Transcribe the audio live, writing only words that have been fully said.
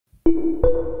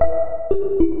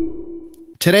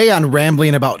Today on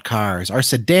Rambling About Cars, are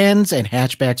sedans and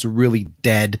hatchbacks really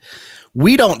dead?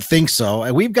 We don't think so,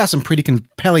 and we've got some pretty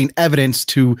compelling evidence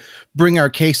to bring our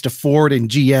case to Ford and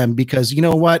GM because you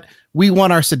know what? We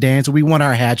want our sedans, we want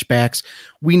our hatchbacks.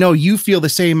 We know you feel the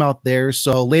same out there,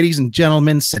 so ladies and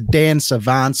gentlemen, sedan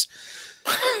savants,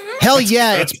 hell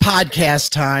yeah, it's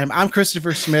podcast time. I'm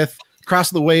Christopher Smith.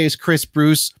 Across the way is Chris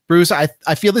Bruce. Bruce, I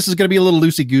feel this is going to be a little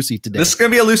loosey-goosey today. This is going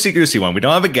to be a loosey-goosey one. We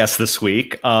don't have a guest this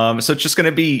week, so it's just going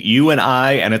to be you and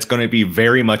I, and it's going to be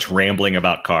very much rambling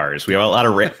about cars. We have a lot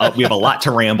of we have a lot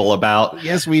to ramble about.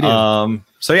 Yes, we do.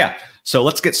 So yeah, so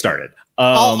let's get started.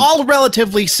 All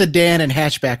relatively sedan and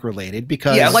hatchback related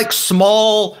because like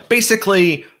small,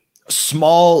 basically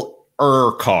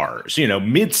smaller cars, you know,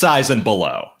 mid-size and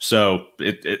below. So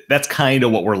that's kind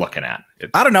of what we're looking at.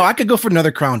 I don't know. I could go for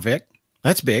another Crown Vic.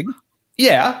 That's big.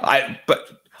 Yeah,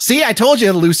 but see, I told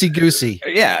you, loosey-goosey.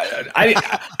 Yeah, I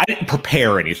didn't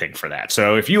prepare anything for that.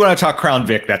 So if you want to talk Crown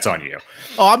Vic, that's on you.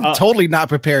 Oh, I'm totally not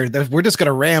prepared. We're just going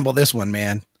to ramble this one,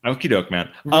 man. Okie doke,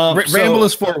 man. Ramble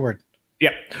us forward.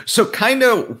 Yeah. So kind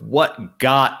of what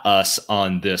got us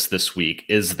on this week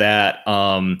is that,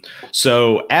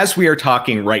 so as we are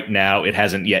talking right now, it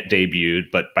hasn't yet debuted,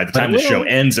 but by the time the show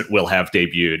ends, it will have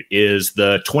debuted, is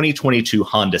the 2022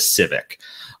 Honda Civic.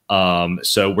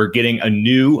 So we're getting a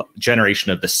new generation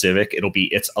of the Civic. It'll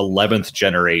be its 11th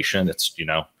generation. It's, you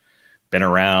know, been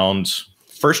around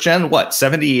first gen, what,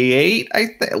 78? I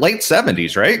think late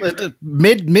 70s, right?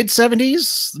 Mid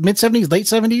 70s, late 70s,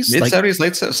 mid 70s,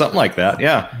 late something like that.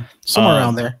 Yeah. Somewhere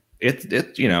around there.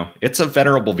 You know, it's a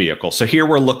venerable vehicle. So here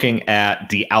we're looking at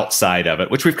the outside of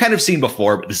it, which we've kind of seen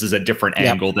before, but this is a different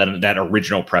angle than that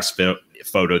original press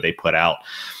photo they put out.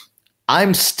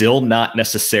 I'm still not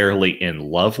necessarily in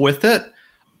love with it.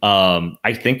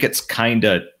 I think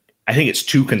it's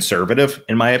too conservative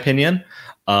in my opinion.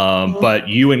 But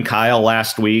you and Kyle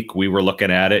last week, we were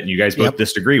looking at it and you guys both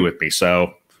disagree with me.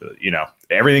 So, you know,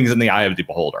 everything's in the eye of the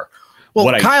beholder.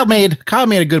 Well, Kyle made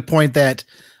a good point that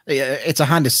it's a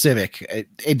Honda Civic.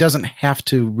 It doesn't have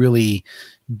to really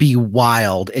be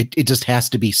wild. It just has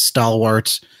to be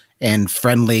stalwart and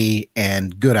friendly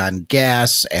and good on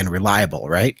gas and reliable,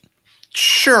 right?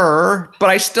 Sure, but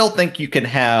I still think you can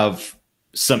have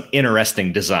some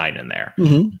interesting design in there.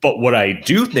 But what I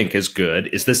do think is good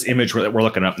is this image that we're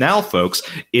looking up now, folks,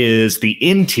 is the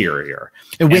interior.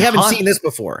 And we haven't seen this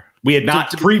before. We had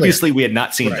not previously. We had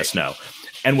not seen this. No.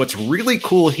 And what's really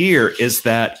cool here is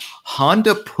that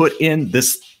Honda put in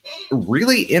this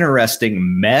really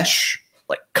interesting mesh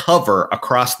like cover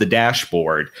across the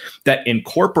dashboard that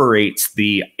incorporates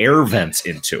the air vents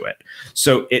into it.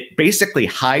 So it basically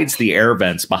hides the air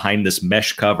vents behind this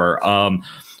mesh cover.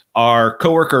 Our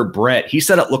coworker Brett, he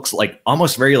said it looks like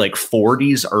almost very like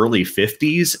 40s, early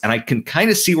 50s, and I can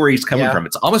kind of see where he's coming from.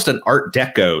 It's almost an Art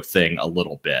Deco thing a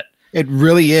little bit. It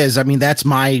really is. I mean, that's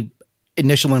my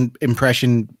initial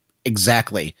impression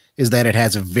exactly, is that it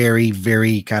has a very,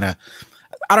 very kind of,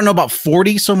 I don't know about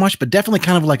 40 so much, but definitely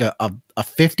kind of like a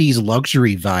 50s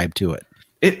luxury vibe to it.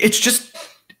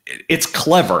 It's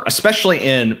clever, especially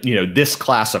in, you know, this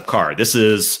class of car. This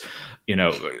is, you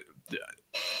know,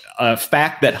 a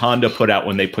fact that Honda put out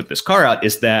when they put this car out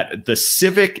is that the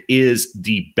Civic is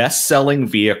the best-selling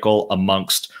vehicle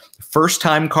amongst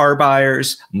first-time car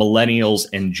buyers, millennials,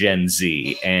 and Gen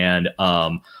Z. And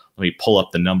let me pull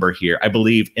up the number here. I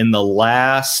believe in the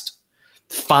last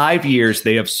 5 years,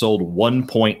 they have sold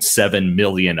 1.7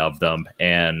 million of them.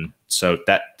 And so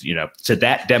that, you know, to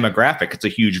that demographic, it's a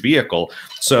huge vehicle.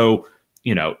 So,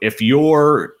 you know, if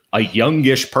you're a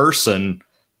youngish person,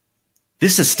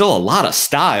 this is still a lot of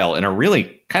style and a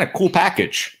really kind of cool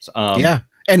package. Yeah.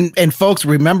 And folks,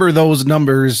 remember those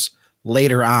numbers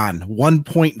later on.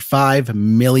 1.5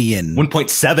 million.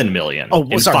 1.7 million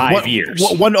in 5 years.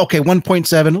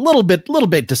 1.7, a little bit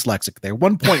dyslexic there.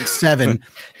 1.7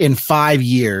 in 5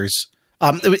 years.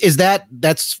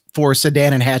 That's for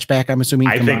sedan and hatchback, I'm assuming?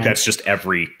 I think that's just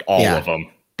all of them.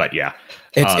 But yeah.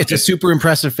 It's a super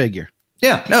impressive figure.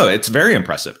 Yeah, no, it's very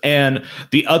impressive. And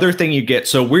the other thing you get,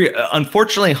 so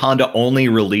unfortunately, Honda only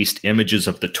released images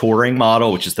of the touring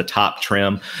model, which is the top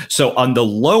trim. So on the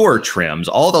lower trims,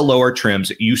 all the lower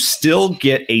trims, you still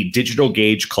get a digital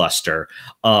gauge cluster.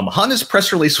 Honda's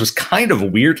press release was kind of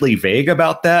weirdly vague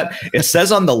about that. It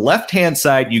says on the left-hand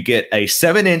side, you get a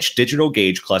 7-inch digital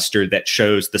gauge cluster that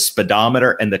shows the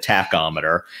speedometer and the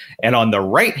tachometer. And on the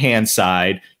right-hand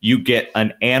side, you get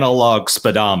an analog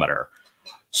speedometer.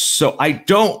 So I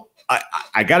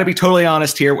got to be totally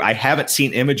honest here. I haven't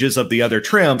seen images of the other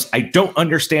trims. I don't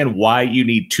understand why you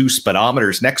need two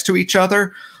speedometers next to each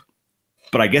other,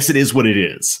 but I guess it is what it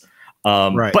is.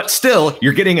 Right. But still,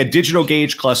 you're getting a digital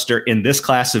gauge cluster in this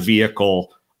class of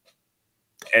vehicle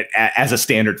as a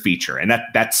standard feature, and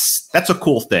that's a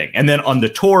cool thing. And then on the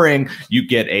touring, you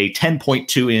get a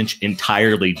 10.2 inch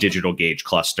entirely digital gauge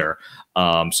cluster,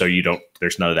 so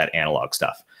there's none of that analog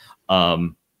stuff.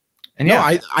 And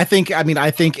yeah, no, I think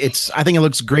it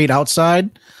looks great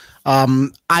outside.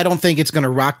 I don't think it's going to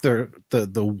rock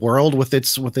the world with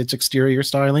its exterior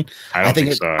styling. I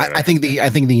think so. I think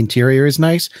the interior is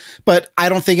nice, but I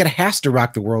don't think it has to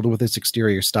rock the world with its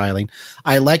exterior styling.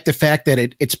 I like the fact that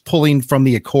it's pulling from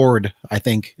the Accord. I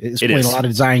think it's pulling a lot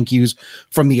of design cues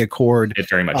from the Accord. It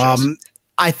very much is.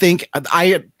 I think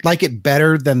I like it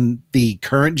better than the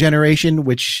current generation,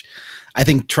 which I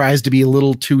think tries to be a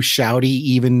little too shouty,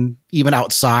 even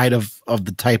outside of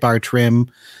the Type R trim.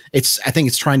 I think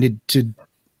it's trying to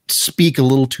speak a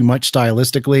little too much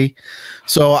stylistically.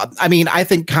 So, I mean, I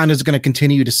think Honda's going to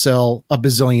continue to sell a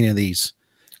bazillion of these.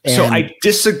 So I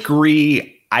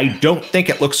disagree. I don't think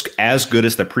it looks as good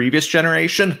as the previous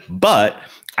generation, but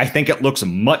I think it looks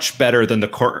much better than the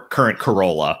current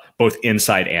Corolla, both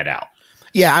inside and out.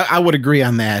 Yeah, I would agree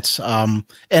on that.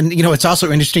 And, it's also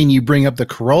interesting you bring up the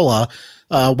Corolla.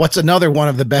 What's another one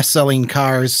of the best-selling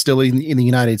cars still in the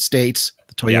United States?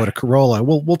 The Toyota Corolla.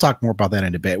 We'll talk more about that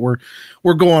in a bit. We're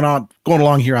going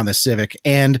along here on the Civic,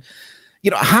 and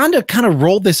Honda kind of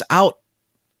rolled this out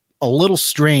a little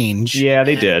strange. Yeah,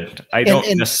 they did. I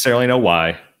don't necessarily know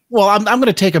why. Well, I'm going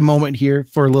to take a moment here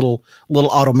for a little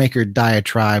automaker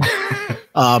diatribe.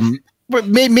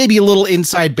 Maybe a little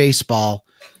inside baseball.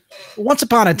 Once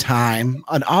upon a time,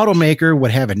 an automaker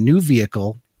would have a new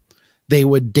vehicle. They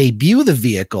would debut the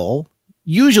vehicle,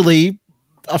 usually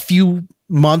a few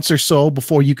months or so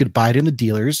before you could buy it in the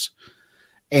dealers.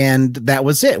 And that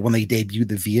was it. When they debuted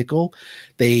the vehicle,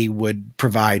 they would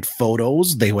provide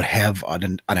photos. They would have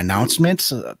an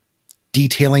announcement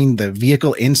detailing the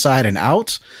vehicle inside and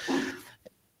out.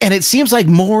 And it seems like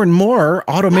more and more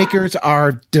automakers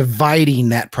are dividing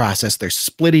that process. They're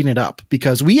splitting it up,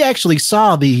 because we actually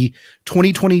saw the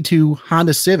 2022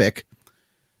 Honda Civic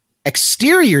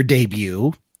exterior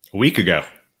debut a week ago.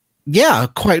 Yeah,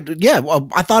 quite. Yeah, well,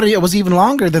 I thought it was even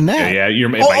longer than that. Yeah,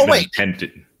 you're. Wait.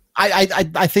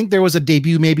 I think there was a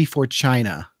debut maybe for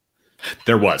China.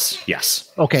 There was,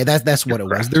 yes. Okay, that's what it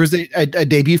was. There was a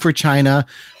debut for China,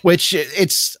 which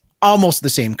it's almost the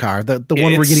same car. The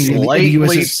one we're getting in the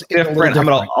US is different.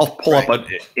 I'll pull up an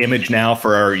image now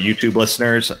for our YouTube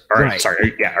listeners.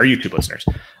 Sorry, our YouTube listeners.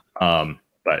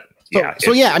 But yeah.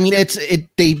 So yeah, I mean,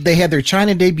 they had their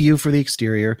China debut for the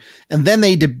exterior, and then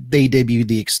they debuted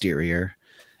the exterior,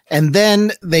 and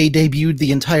then they debuted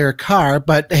the entire car.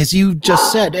 But as you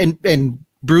just said, and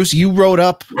Bruce, you wrote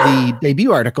up the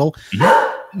debut article,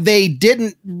 they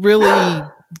didn't really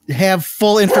have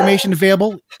full information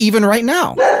available even right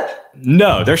now.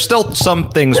 No, there's still some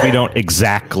things we don't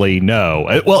exactly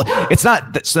know. Well, it's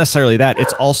not necessarily that.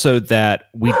 It's also that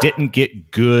we didn't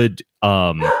get good.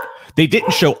 They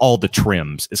didn't show all the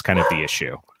trims is kind of the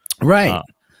issue. Right.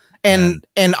 And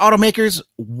automakers,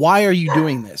 why are you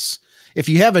doing this? If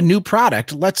you have a new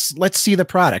product, let's see the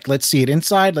product. Let's see it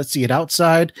inside. Let's see it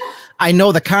outside. I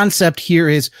know the concept here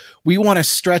is we want to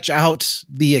stretch out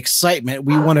the excitement.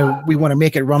 We want to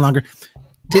make it run longer.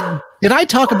 Did I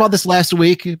talk about this last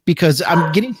week? Because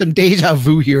I'm getting some deja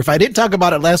vu here. If I didn't talk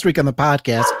about it last week on the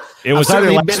podcast, it was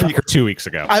either last week or 2 weeks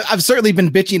ago. I've certainly been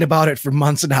bitching about it for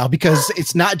months now, because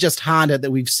it's not just Honda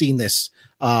that we've seen this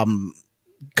come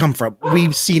from.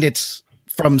 We've seen it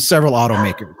from several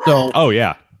automakers. So, oh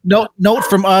yeah. Note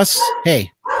from us. Hey,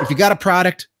 if you got a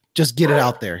product, just get it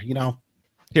out there.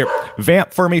 Here,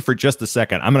 vamp for me for just a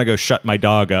second. I'm gonna go shut my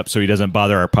dog up so he doesn't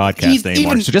bother our podcast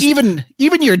anymore.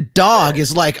 Even your dog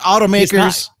is like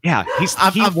automakers.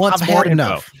 He wants more info.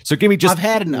 Enough. So give me just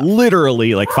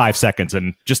literally like 5 seconds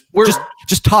and just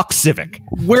talk Civic.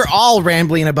 We're all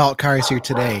rambling about cars here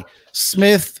today.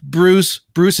 Smith,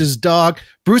 Bruce's dog.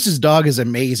 Bruce's dog is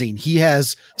amazing. He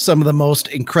has some of the most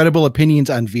incredible opinions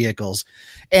on vehicles.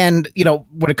 And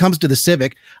when it comes to the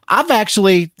Civic, I've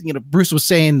actually, Bruce was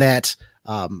saying that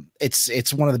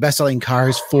it's one of the best-selling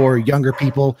cars for younger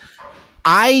people.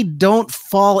 I don't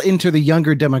fall into the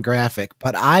younger demographic,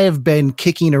 but I have been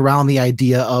kicking around the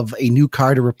idea of a new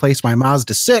car to replace my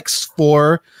Mazda 6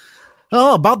 for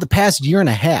about the past year and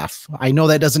a half. I know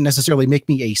that doesn't necessarily make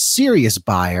me a serious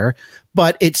buyer,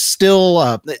 but it's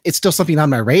still something on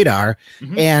my radar.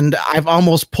 Mm-hmm. And I've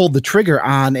almost pulled the trigger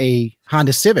on a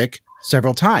Honda Civic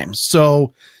several times.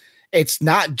 So it's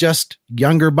not just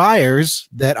younger buyers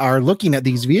that are looking at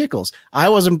these vehicles. I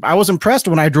was impressed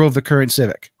when I drove the current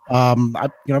Civic.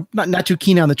 Not too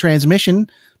keen on the transmission,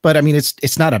 but I mean,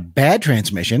 it's not a bad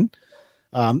transmission.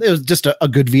 It was just a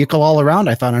good vehicle all around,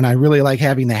 I thought, and I really like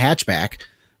having the hatchback.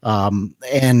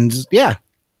 And yeah,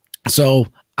 so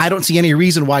I don't see any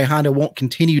reason why Honda won't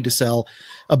continue to sell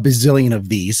a bazillion of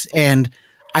these. And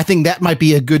I think that might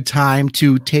be a good time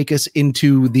to take us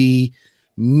into the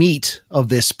meat of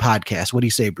this podcast. What do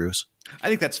you say, Bruce? I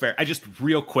think that's fair.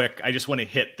 Real quick, I just want to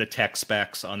hit the tech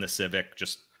specs on the Civic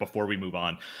just before we move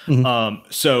on.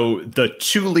 So the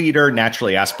 2-liter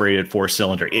naturally aspirated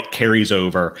 4-cylinder, it carries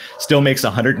over, still makes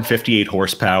 158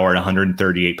 horsepower and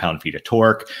 138 pound-feet of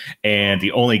torque. And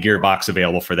the only gearbox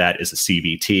available for that is a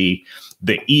CVT.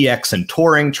 The EX and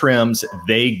Touring trims,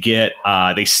 they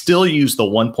still use the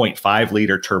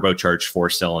 1.5-liter turbocharged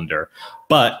 4-cylinder,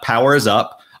 but power is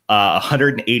up.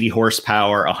 180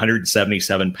 horsepower,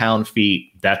 177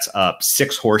 pound-feet. That's up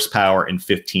 6 horsepower and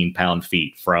 15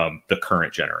 pound-feet from the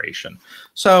current generation.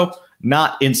 So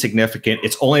not insignificant.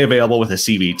 It's only available with a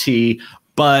CVT,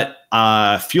 but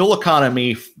fuel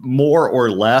economy, more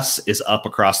or less, is up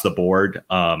across the board.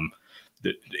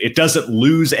 It doesn't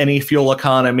lose any fuel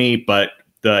economy, but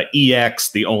the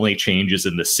EX, the only changes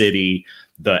in the city.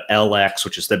 The LX,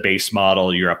 which is the base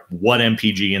model, you're up 1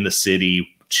 mpg in the city,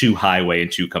 2 highway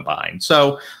and 2 combined.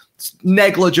 So it's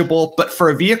negligible, but for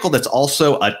a vehicle that's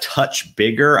also a touch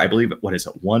bigger, I believe, what is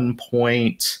it?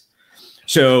 Wheelbase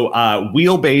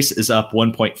is up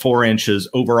 1.4 inches.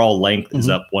 Overall length is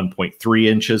up 1.3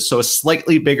 inches. So a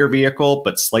slightly bigger vehicle,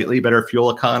 but slightly better fuel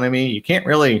economy. You can't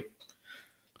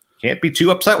be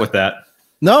too upset with that.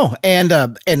 No. And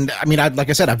I mean, like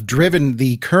I said, I've driven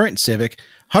the current Civic.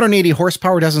 180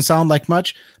 horsepower doesn't sound like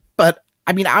much, but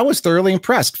I mean, I was thoroughly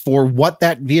impressed for what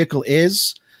that vehicle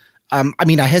is. I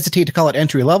mean, I hesitate to call it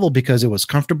entry level because it was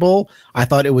comfortable. I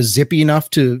thought it was zippy enough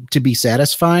to be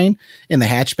satisfying in the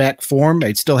hatchback form.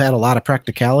 It still had a lot of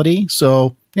practicality.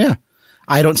 So yeah,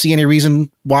 I don't see any reason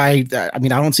why. I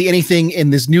mean, I don't see anything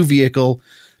in this new vehicle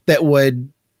that would,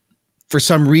 for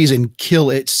some reason,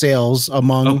 kill its sales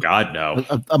among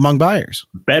among buyers.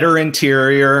 Better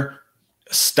interior.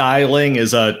 Styling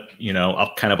is a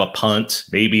kind of a punt.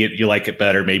 Maybe you like it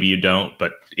better, maybe you don't,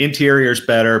 but interior's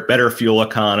better fuel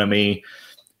economy.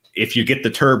 If you get the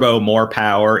turbo, more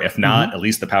power. If not, at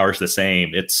least the power's the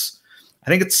same. I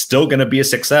think it's still going to be a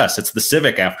success. It's the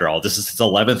Civic after all. This is its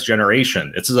 11th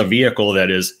generation. This is a vehicle that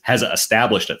has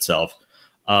established itself.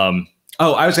 I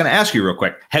was going to ask you real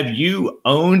quick. Have you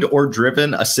owned or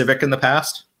driven a Civic in the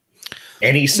past?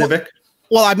 Any Civic?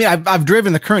 Well, I mean, I've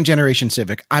driven the current generation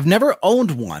Civic. I've never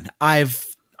owned one.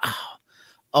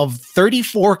 Of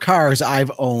 34 cars I've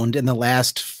owned in the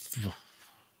last,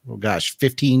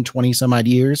 15, 20 some odd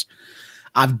years,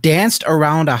 I've danced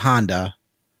around a Honda.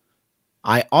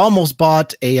 I almost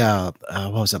bought what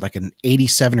was it, like an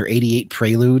 87 or 88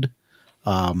 Prelude.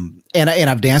 And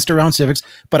I've danced around Civics,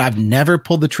 but I've never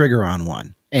pulled the trigger on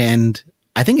one. And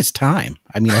I think it's time.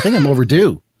 I mean, I think I'm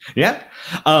overdue. Yeah.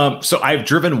 So I've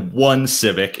driven one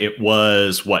Civic. It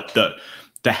was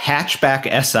the hatchback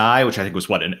SI, which I think was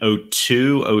an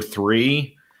 02,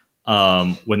 03,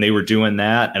 when they were doing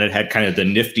that. And it had kind of the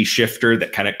nifty shifter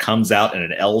that kind of comes out in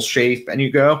an L shape and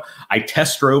you go. I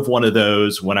test drove one of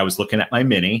those when I was looking at my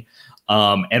Mini.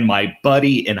 And my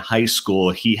buddy in high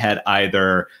school, he had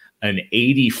either an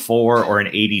 84 or an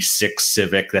 86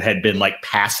 Civic that had been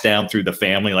passed down through the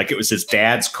family. Like it was his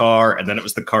dad's car. And then it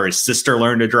was the car his sister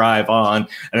learned to drive on.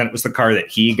 And then it was the car that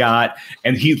he got.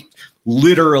 And he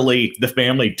literally, the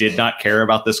family did not care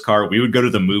about this car. We would go to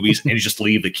the movies and just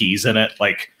leave the keys in it.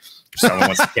 Like if someone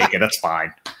wants to take it, that's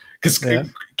fine. Because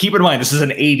keep in mind, this is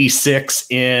an 86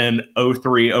 in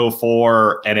 03,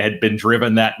 04, and it had been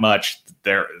driven that much.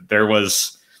 There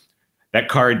was... That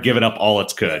car had given up all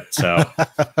it's could. So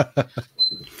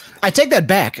I take that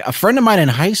back. A friend of mine in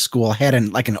high school had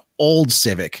an old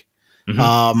Civic.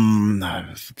 Might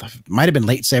have been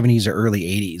late 70s or early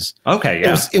 80s. Okay,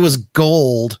 yeah. It was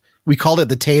gold. We called it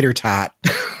the tater tot.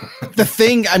 The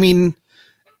thing, I mean,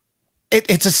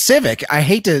 it's a Civic. I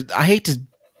hate to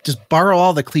just borrow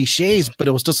all the cliches, but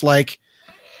it was just like,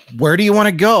 where do you want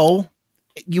to go?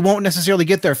 You won't necessarily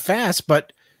get there fast,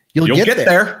 but you'll get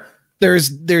there.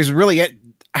 There's really,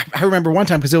 I remember one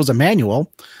time because it was a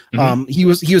manual. He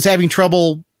was having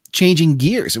trouble changing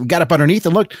gears. We got up underneath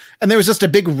and looked, and there was just a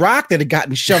big rock that had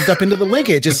gotten shoved up into the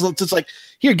linkage. It's just like,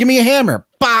 here, give me a hammer.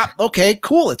 Bop. Okay,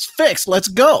 cool. It's fixed. Let's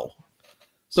go.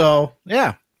 So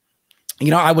yeah,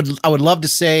 I would love to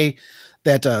say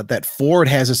that Ford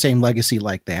has the same legacy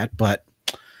like that, but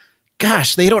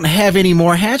gosh, they don't have any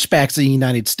more hatchbacks in the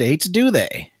United States, do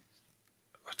they?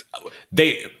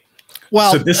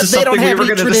 Well, so this is something we were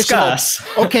going to discuss.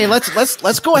 Okay,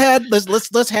 let's go ahead.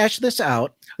 Let's hash this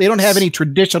out. They don't have any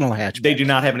traditional hatchbacks. They do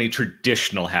not have any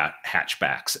traditional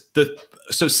hatchbacks.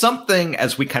 So something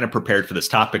as we kind of prepared for this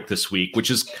topic this week, which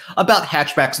is about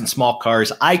hatchbacks and small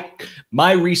cars,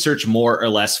 my research more or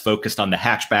less focused on the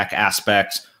hatchback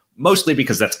aspects, mostly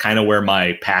because that's kind of where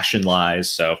my passion lies.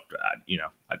 So,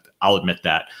 I'll admit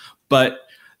that. But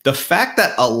the fact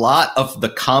that a lot of the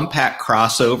compact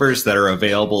crossovers that are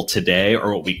available today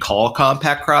are what we call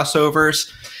compact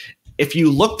crossovers. If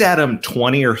you looked at them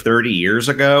 20 or 30 years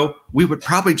ago, we would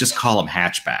probably just call them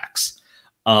hatchbacks.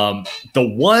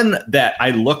 The one that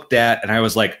I looked at and I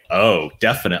was like, oh,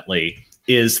 definitely,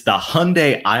 is the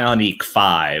Hyundai Ioniq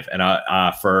 5. And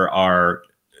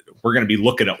we're going to be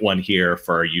looking at one here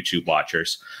for our YouTube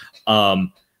watchers.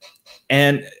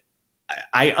 And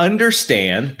I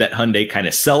understand that Hyundai kind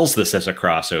of sells this as a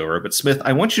crossover, but Smith,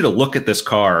 I want you to look at this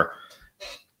car.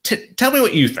 Tell me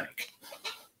what you think.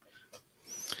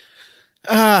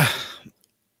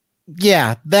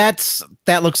 Yeah, that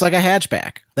looks like a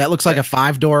hatchback. That looks like a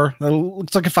 5-door. That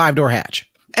looks like a 5-door hatch.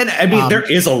 And I mean, there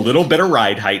is a little bit of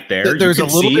ride height there. There's a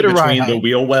little bit of ride height between the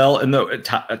wheel well and the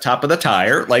top of the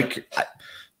tire. Like,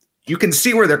 you can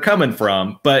see where they're coming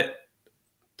from, but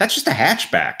that's just a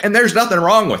hatchback, and there's nothing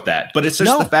wrong with that. But it's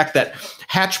just the fact that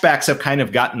hatchbacks have kind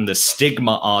of gotten the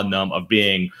stigma on them of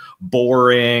being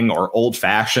boring or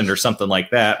old-fashioned or something like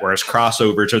that, whereas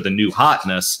crossovers are the new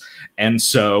hotness. And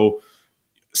so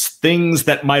things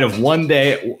that might have one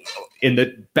day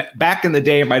back in the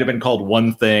day might have been called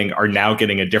one thing are now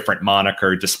getting a different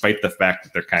moniker, despite the fact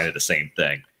that they're kind of the same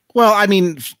thing. Well, I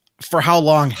mean, for how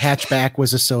long hatchback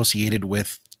was associated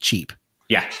with cheap.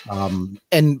 Yeah.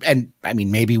 And I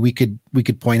mean, maybe we could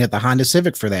point at the Honda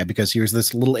Civic for that, because here's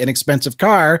this little inexpensive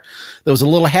car that was a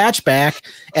little hatchback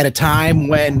at a time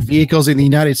when vehicles in the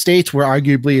United States were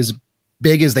arguably as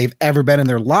big as they've ever been in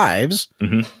their lives.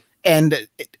 Mm-hmm. And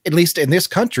at least in this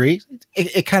country,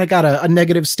 it kind of got a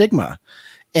negative stigma.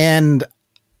 And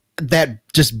that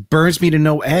just burns me to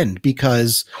no end,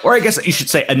 because, or I guess you should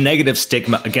say a negative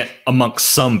stigma again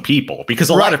amongst some people, because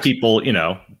a lot of people,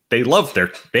 they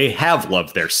have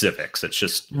loved their Civics. It's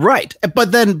just right.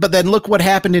 But then look what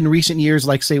happened in recent years,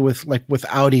 like say with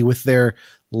Audi with their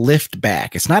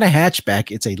liftback. It's not a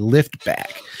hatchback, it's a liftback.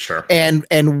 Sure. And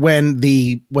when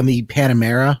the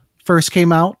Panamera first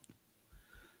came out,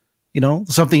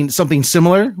 something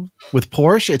similar with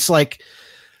Porsche, it's like,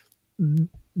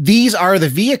 these are the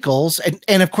vehicles.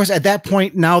 And of course, at that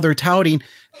point, now they're touting,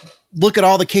 look at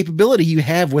all the capability you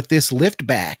have with this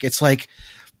liftback. It's like,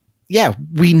 yeah,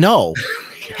 we know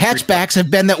hatchbacks have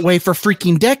been that way for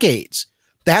freaking decades.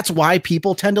 That's why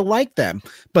people tend to like them,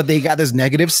 but they got this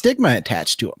negative stigma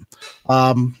attached to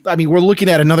them. I mean, we're looking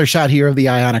at another shot here of the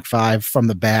Ioniq 5 from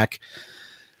the back.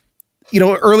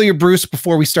 Earlier, Bruce,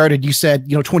 before we started, you said,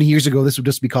 20 years ago, this would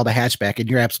just be called a hatchback. And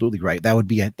you're absolutely right. That would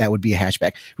be a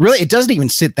hatchback. Really, it doesn't even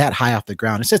sit that high off the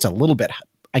ground. It sits a little bit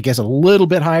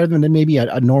higher than maybe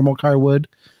a normal car would.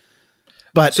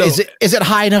 But so, is it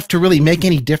high enough to really make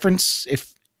any difference?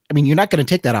 You're not going to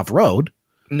take that off road.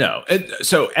 No. And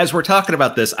so as we're talking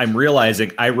about this, I'm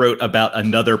realizing I wrote about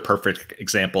another perfect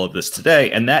example of this today,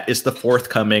 and that is the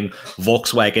forthcoming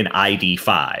Volkswagen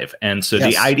ID.5. And so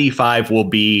the ID.5 will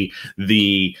be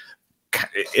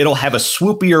it'll have a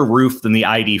swoopier roof than the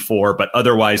ID.4, but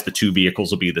otherwise the two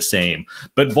vehicles will be the same.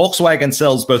 But Volkswagen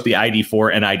sells both the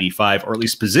ID.4 and ID.5, or at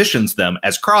least positions them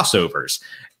as crossovers.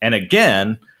 And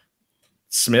again,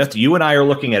 Smith, you and I are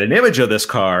looking at an image of this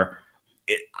car.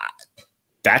 It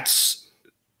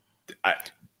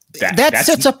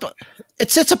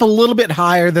sits up a little bit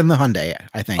higher than the Hyundai,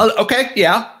 I think. Okay,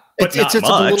 yeah. But it sits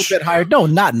up a little bit higher. No,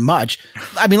 not much.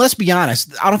 I mean, let's be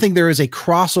honest. I don't think there is a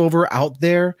crossover out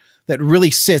there that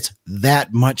really sits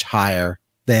that much higher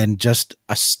than just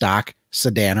a stock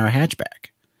sedan or a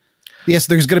hatchback. Yes,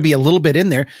 there's going to be a little bit in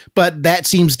there, but that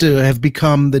seems to have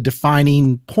become the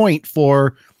defining point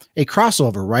for a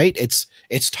crossover, right? It's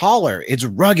taller, it's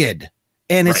rugged,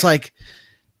 and it's like,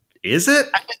 is it?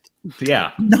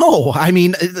 Yeah. No, I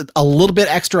mean, a little bit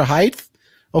extra height.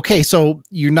 Okay, so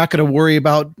you're not going to worry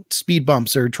about speed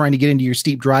bumps or trying to get into your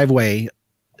steep driveway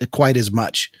quite as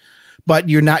much, but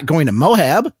you're not going to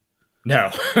Moab.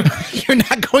 No, you're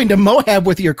not going to Moab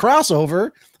with your crossover,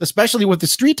 especially with the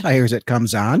street tires it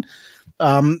comes on.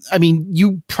 I mean,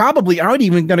 you probably aren't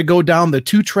even going to go down the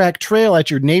 2-track trail at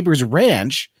your neighbor's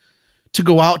ranch to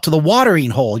go out to the watering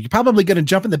hole. You're probably going to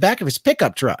jump in the back of his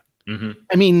pickup truck. Mm-hmm.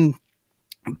 I mean,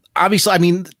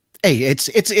 obviously, hey,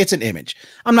 it's an image.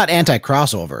 I'm not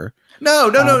anti-crossover.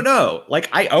 No. Like,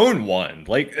 I own one.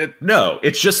 Like, no,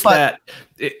 it's just that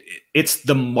it's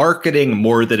the marketing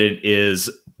more than it is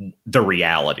the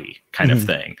reality kind of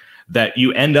thing, that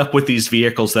you end up with these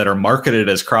vehicles that are marketed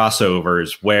as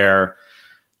crossovers where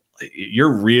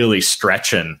you're really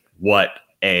stretching what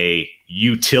a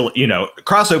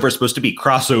crossover is supposed to be.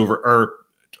 Crossover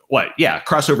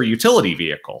utility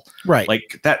vehicle. Right.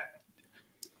 Like that.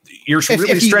 You're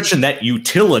really stretching that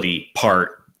utility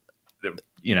part.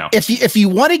 If you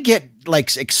want to get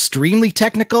like extremely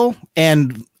technical,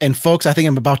 and folks, I think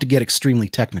I'm about to get extremely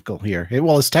technical here.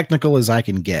 Well, as technical as I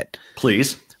can get.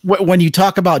 Please. When you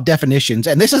talk about definitions,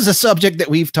 and this is a subject that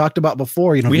we've talked about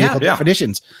before,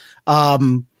 definitions.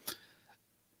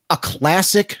 A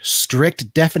classic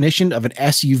strict definition of an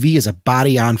SUV is a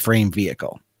body on frame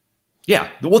vehicle. Yeah.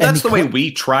 Well, that's the way we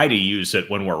try to use it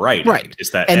when we're writing. Right. Is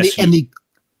that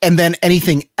and then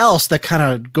anything else that kind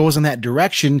of goes in that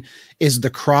direction is the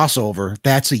crossover.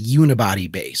 That's a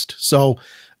unibody based. So,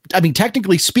 I mean,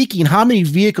 technically speaking, how many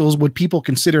vehicles would people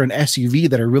consider an SUV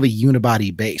that are really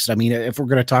unibody based? I mean, if we're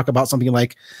going to talk about something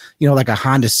like, like a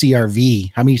Honda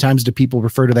CR-V, how many times do people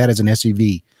refer to that as an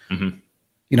SUV?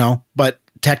 Mm-hmm. But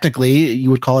technically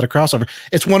you would call it a crossover.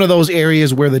 It's one of those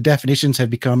areas where the definitions have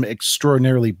become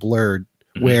extraordinarily blurred,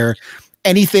 where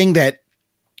anything that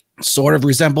sort of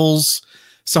resembles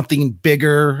something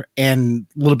bigger and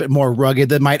a little bit more rugged,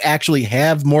 that might actually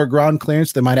have more ground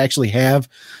clearance, that might actually have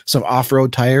some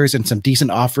off-road tires and some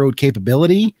decent off-road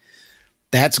capability,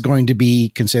 that's going to be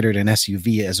considered an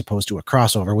SUV as opposed to a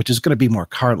crossover, which is going to be more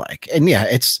car-like. And yeah,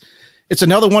 it's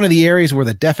another one of the areas where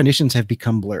the definitions have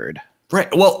become blurred. Right.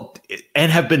 Well,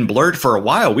 and have been blurred for a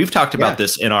while. We've talked about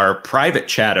this in our private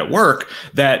chat at work,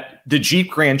 that the Jeep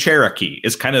Grand Cherokee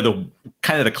is kind of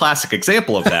the classic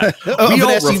example of that. We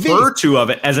all refer to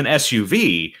it as an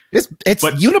SUV. It's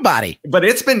unibody. But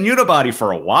it's been unibody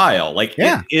for a while. Like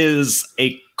it is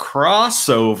a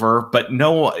crossover, but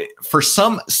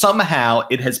somehow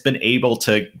it has been able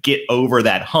to get over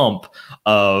that hump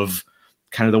of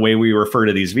kind of the way we refer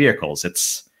to these vehicles.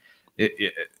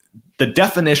 The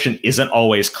definition isn't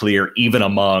always clear, even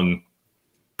among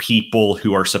people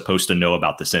who are supposed to know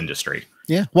about this industry.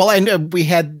 Yeah. Well, and we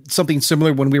had something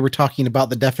similar when we were talking about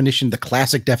the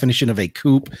classic definition of a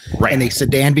coupe and a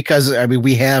sedan, because I mean,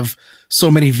 we have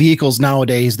so many vehicles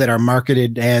nowadays that are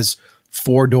marketed as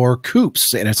 4-door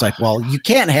coupes. And it's like, well, you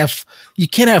can't have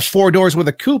 4 doors with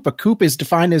a coupe. A coupe is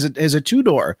defined as a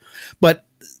 2-door. But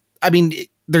I mean,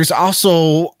 there's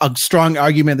also a strong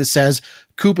argument that says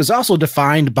coupe is also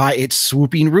defined by its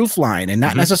swooping roofline and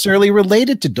not necessarily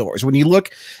related to doors. When you look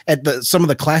at some of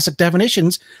the classic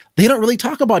definitions, they don't really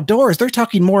talk about doors. They're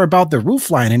talking more about the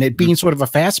roofline and it being sort of a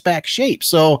fastback shape.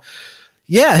 So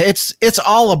yeah, it's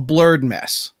all a blurred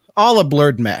mess.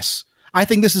 I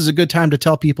think this is a good time to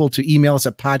tell people to email us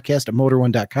at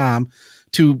podcast@motor1.com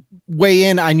to weigh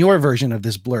in on your version of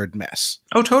this blurred mess.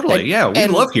 Oh, totally. We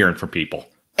love hearing from people.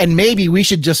 And maybe we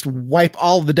should just wipe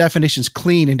all of the definitions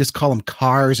clean and just call them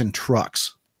cars and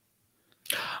trucks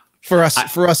for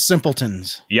us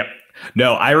simpletons. Yep.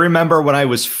 No, I remember when I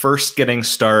was first getting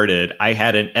started, I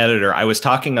had an editor. I was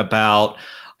talking about,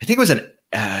 I think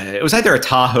it was either a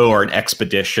Tahoe or an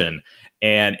Expedition.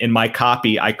 And in my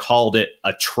copy, I called it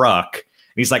a truck.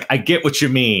 And he's like, I get what you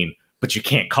mean, but you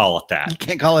can't call it that. You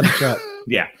can't call it a truck.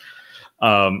 Yeah.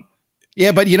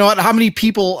 Yeah, but you know what? How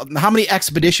many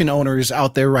Expedition owners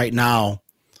out there right now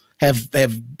have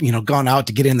gone out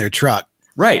to get in their truck?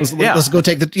 Right. Let's go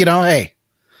take the, hey.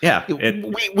 Yeah.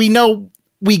 We know,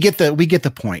 we get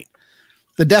the point.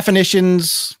 The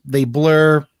definitions, they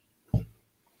blur.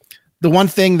 The one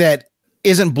thing that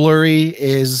isn't blurry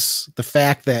is the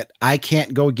fact that I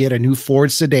can't go get a new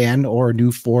Ford sedan or a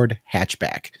new Ford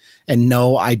hatchback. And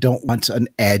no, I don't want an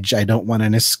Edge. I don't want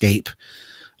an Escape.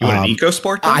 You want an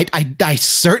EcoSport? I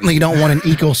certainly don't want an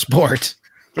EcoSport.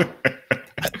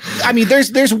 I mean,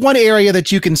 there's one area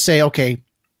that you can say, okay,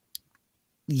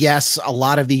 yes, a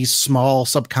lot of these small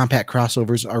subcompact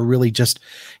crossovers are really just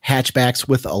hatchbacks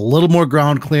with a little more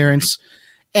ground clearance.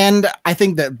 And I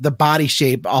think that the body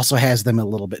shape also has them a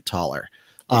little bit taller.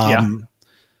 One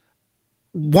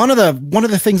of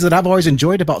the things that I've always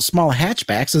enjoyed about small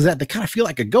hatchbacks is that they kind of feel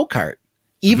like a go-kart.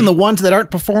 Even the ones that aren't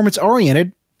performance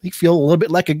oriented, they feel a little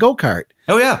bit like a go-kart.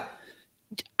 Oh yeah.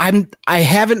 I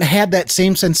haven't had that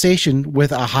same sensation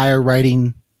with a higher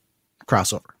riding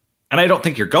crossover. And I don't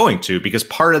think you're going to, because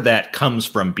part of that comes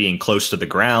from being close to the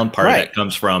ground. Part of that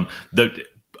comes from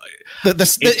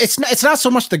it's not so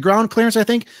much the ground clearance, I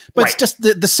think, but it's just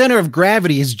the center of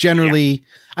gravity is generally,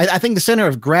 I think the center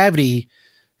of gravity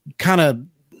kind of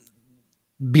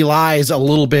belies a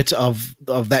little bit of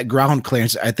that ground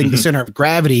clearance. I think the center of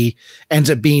gravity ends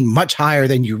up being much higher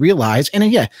than you realize. And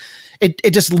then,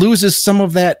 it just loses some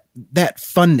of that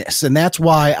funness. And that's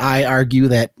why I argue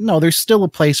that no, there's still a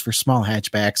place for small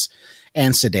hatchbacks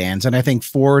and sedans. And I think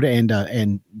Ford and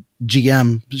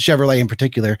GM, Chevrolet in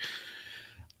particular,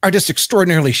 are just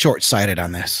extraordinarily short-sighted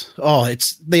on this. Oh,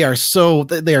 they are so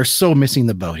missing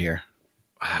the boat here.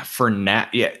 For now,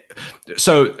 yeah.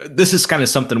 So this is kind of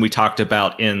something we talked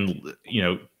about in,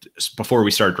 before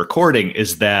we started recording,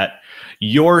 is that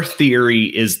your theory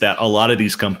is that a lot of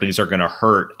these companies are going to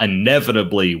hurt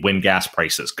inevitably when gas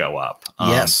prices go up.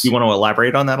 Yes. You want to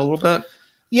elaborate on that a little bit?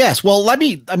 Yes. Well,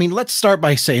 let's start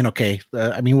by saying, okay,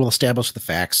 we'll establish the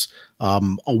facts. A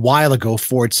while ago,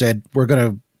 Ford said, we're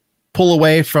going to pull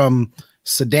away from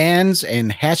sedans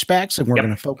and hatchbacks, and we're going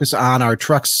to focus on our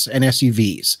trucks and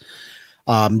SUVs.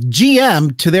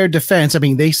 GM, to their defense,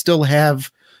 they still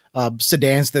have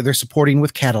sedans that they're supporting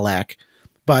with Cadillac,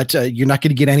 but you're not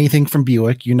going to get anything from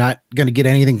Buick. You're not going to get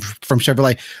anything from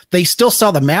Chevrolet. They still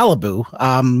sell the Malibu.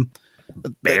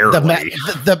 Barely.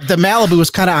 The Malibu is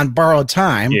kind of on borrowed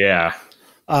time. Yeah.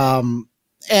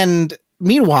 And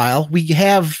meanwhile, we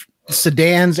have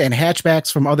sedans and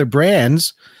hatchbacks from other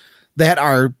brands that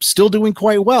are still doing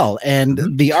quite well.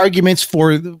 And the arguments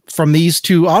from these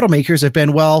two automakers have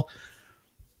been, well,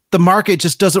 the market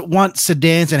just doesn't want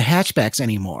sedans and hatchbacks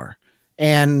anymore.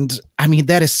 And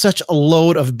that is such a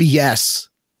load of BS.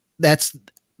 That's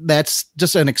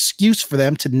just an excuse for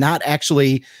them to not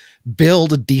actually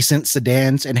build decent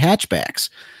sedans and hatchbacks.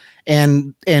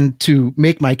 And to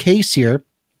make my case here,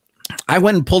 I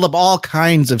went and pulled up all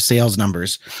kinds of sales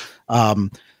numbers.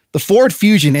 The Ford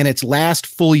Fusion in its last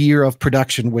full year of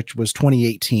production, which was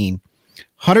 2018,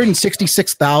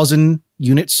 166,000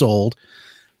 units sold.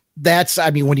 That's,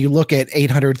 when you look at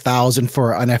 800,000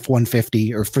 for an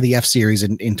F-150 or for the F-Series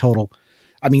in total,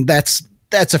 that's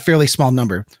a fairly small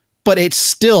number, but it's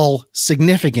still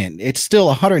significant. It's still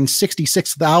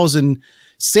 166,000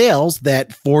 sales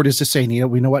that Ford is just saying,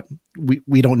 we know what,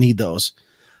 we don't need those.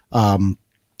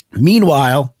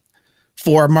 Meanwhile,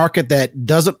 for a market that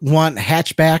doesn't want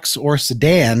hatchbacks or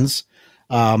sedans,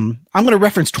 I'm going to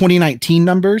reference 2019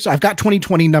 numbers. I've got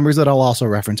 2020 numbers that I'll also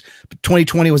reference. But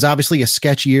 2020 was obviously a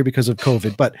sketch year because of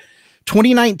COVID. But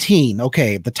 2019,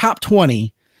 okay, the top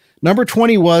 20. Number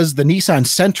 20 was the Nissan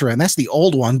Sentra, and that's the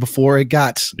old one before it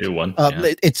got new one.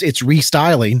 It's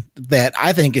restyling that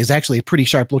I think is actually a pretty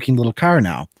sharp looking little car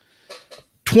now.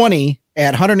 20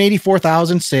 at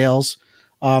 184,000 sales.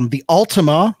 The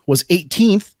Altima was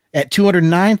 18th at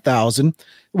 209,000.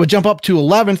 Would jump up to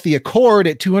 11th, the Accord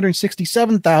at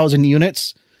 267,000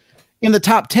 units. In the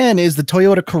top 10 is the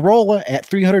Toyota Corolla at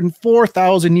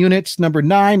 304,000 units. Number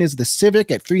 9 is the Civic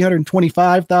at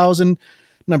 325,000.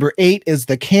 Number 8 is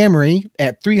the Camry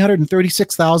at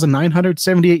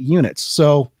 336,978 units.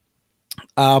 So,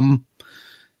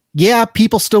 yeah,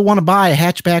 people still want to buy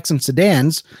hatchbacks and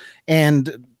sedans,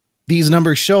 and these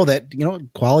numbers show that,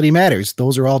 quality matters.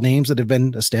 Those are all names that have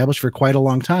been established for quite a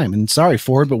long time. And sorry,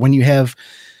 Ford, but when you have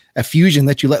a Fusion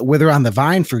that you let wither on the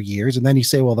vine for years, and then you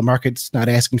say, well, the market's not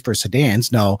asking for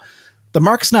sedans. No, the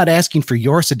market's not asking for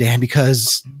your sedan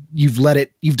because you've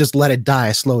just let it die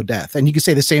a slow death. And you can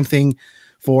say the same thing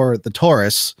for the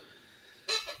Taurus.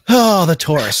 Oh, the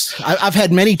Taurus. I've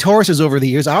had many Tauruses over the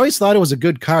years. I always thought it was a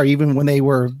good car, even when they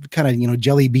were kind of,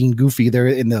 jelly bean goofy there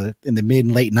in the mid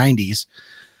and late 90s.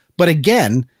 But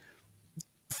again,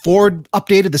 Ford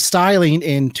updated the styling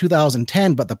in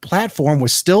 2010, but the platform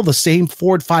was still the same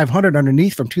Ford 500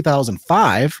 underneath from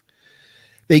 2005.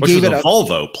 Which gave it a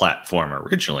Volvo platform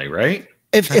originally, right?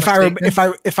 If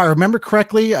I remember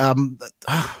correctly, I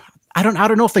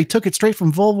don't know if they took it straight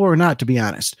from Volvo or not, to be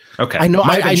honest. Okay. I know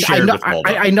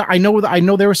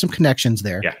there were some connections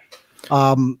there. Yeah.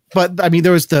 But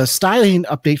there was the styling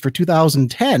update for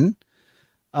 2010.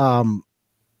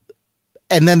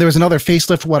 And then there was another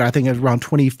facelift, I think it was around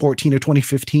 2014 or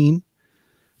 2015.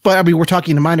 But we're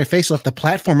talking a minor facelift. The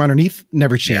platform underneath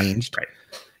never changed. Yeah, right.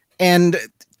 And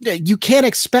you can't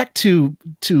expect to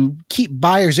keep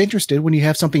buyers interested when you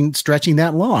have something stretching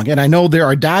that long. And I know there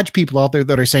are Dodge people out there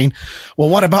that are saying, well,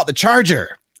 what about the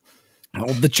Charger?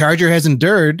 Well, the Charger has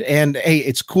endured, and hey,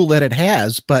 it's cool that it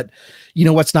has, but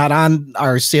what's not on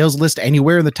our sales list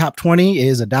anywhere in the top 20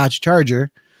 is a Dodge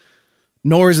Charger.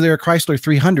 Nor is there a Chrysler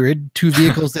 300, two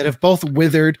vehicles that have both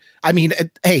withered.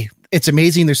 Hey, it's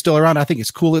amazing they're still around. I think it's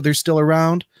cool that they're still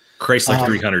around. Chrysler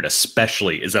 300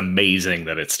 especially is amazing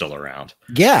that it's still around.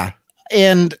 Yeah.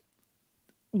 And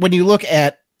when you look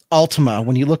at Altima,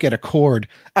 when you look at Accord,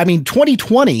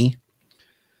 2020,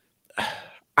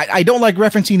 I don't like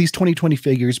referencing these 2020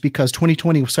 figures because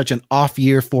 2020 was such an off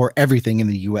year for everything in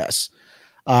the US.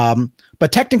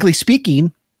 But technically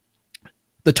speaking,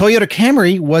 the Toyota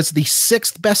Camry was the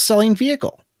 6th best-selling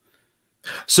vehicle.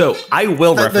 So I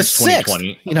will reference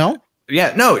 2020.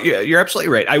 Yeah, no, you're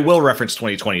absolutely right. I will reference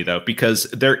 2020 though, because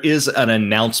there is an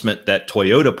announcement that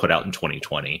Toyota put out in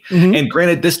 2020. And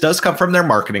granted, this does come from their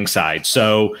marketing side.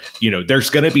 So, there's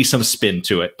going to be some spin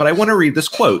to it. But I want to read this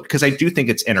quote because I do think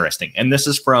it's interesting. And this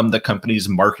is from the company's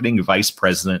marketing vice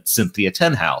president, Cynthia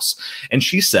Tenhouse. And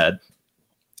she said,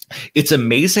 "It's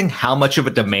amazing how much of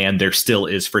a demand there still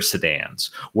is for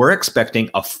sedans. We're expecting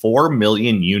a 4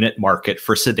 million unit market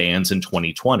for sedans in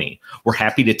 2020. We're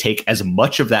happy to take as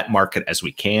much of that market as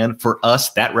we can. For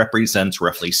us, that represents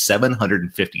roughly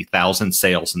 750,000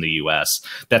 sales in the US.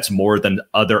 That's more than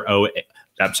other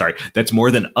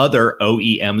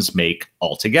OEMs make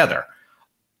altogether."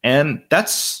 And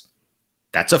that's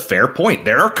a fair point.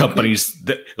 There are companies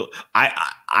that I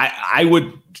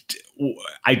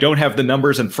don't have the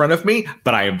numbers in front of me,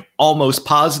 but I am almost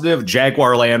positive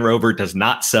Jaguar Land Rover does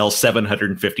not sell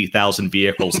 750,000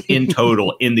 vehicles in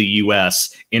total in the US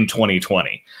in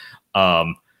 2020.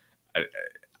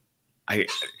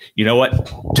 You know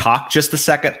what? Talk just a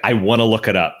second. I want to look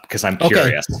it up because I'm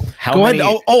curious. Go ahead.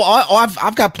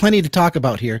 I've got plenty to talk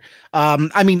about here.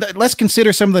 Let's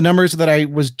consider some of the numbers that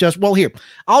here.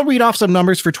 I'll read off some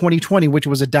numbers for 2020, which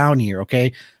was a down year.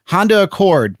 Okay. Honda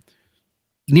Accord,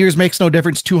 nears makes no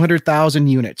difference, 200,000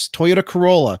 units. Toyota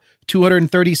Corolla,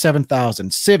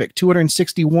 237,000. Civic,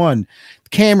 261.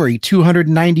 Camry,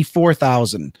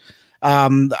 294,000.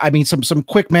 Some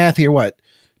quick math here. What?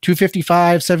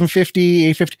 255, 750,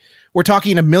 850. We're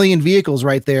talking a million vehicles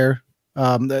right there,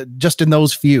 just in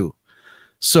those few.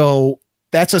 So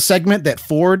that's a segment that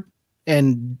Ford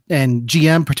and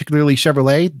GM, particularly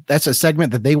Chevrolet, that's a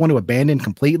segment that they want to abandon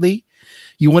completely.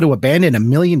 You want to abandon a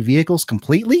million vehicles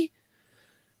completely?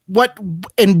 What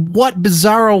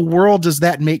bizarro world does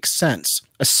that make sense?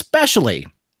 Especially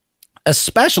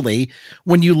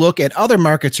when you look at other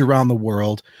markets around the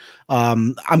world.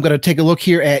 I'm going to take a look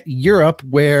here at Europe,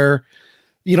 where,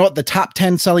 the top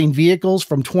 10 selling vehicles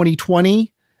from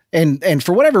 2020, and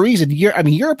for whatever reason,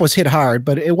 Europe was hit hard,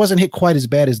 but it wasn't hit quite as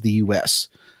bad as the US.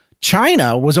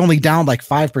 China was only down like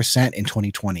 5% in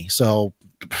 2020. So,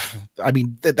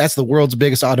 that's the world's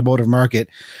biggest automotive market.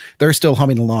 They're still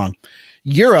humming along.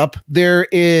 Europe, there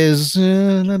is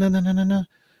one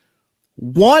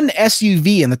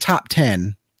SUV in the top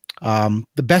 10.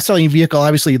 The best-selling vehicle,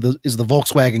 obviously, is the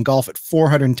Volkswagen Golf at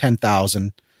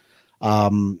 410,000. I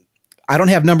don't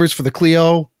have numbers for the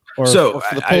Clio or for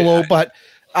the Polo, but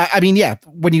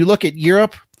when you look at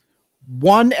Europe,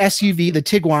 one SUV, the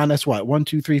Tiguan, that's what, 1,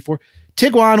 2, 3, 4.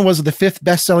 Tiguan was the 5th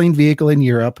best-selling vehicle in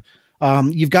Europe.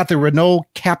 You've got the Renault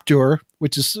Captur,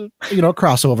 which is a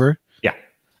crossover.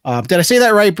 Did I say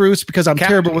that right, Bruce? Because I'm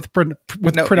terrible with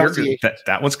pronunciation.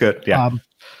 That one's good. Yeah.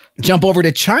 Jump over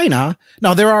to China.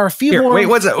 Now there are a few more. Wait,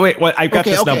 what's it? Wait, what? I've got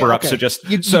this number up. So just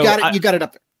you got it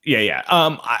up there. Yeah.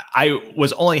 I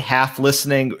was only half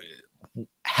listening.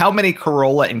 How many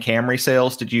Corolla and Camry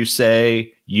sales did you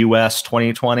say US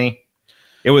 2020?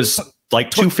 It was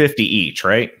like 250 each,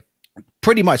 right?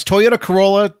 Pretty much. Toyota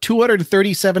Corolla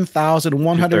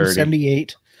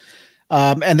 237,178.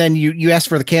 And then you asked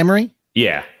for the Camry?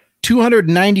 Yeah.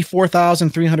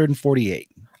 294,348.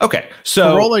 Okay.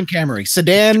 So Corolla and Camry,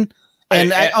 sedan,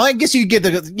 and I guess you get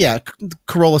the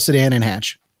Corolla sedan and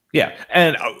hatch. Yeah.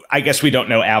 And I guess we don't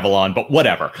know Avalon, but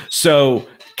whatever. So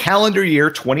calendar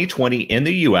year 2020 in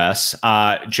the US,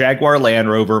 Jaguar Land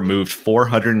Rover moved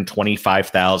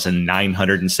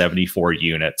 425,974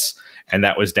 units, and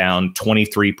that was down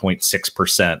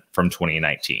 23.6% from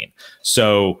 2019.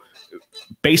 So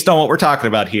based on what we're talking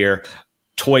about here,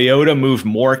 Toyota moved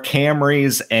more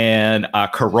Camrys and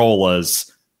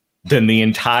Corollas than the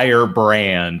entire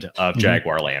brand of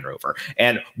Jaguar Land Rover.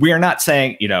 And we are not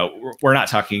saying, we're not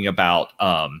talking about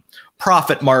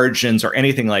profit margins or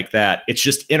anything like that. It's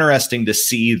just interesting to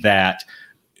see that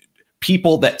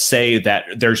people that say that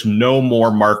there's no more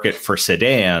market for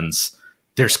sedans,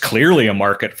 there's clearly a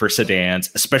market for sedans,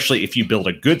 especially if you build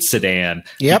a good sedan,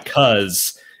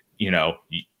 because,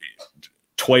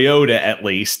 Toyota at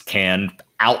least can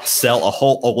outsell a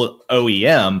whole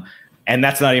OEM, and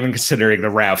that's not even considering the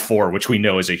RAV4, which we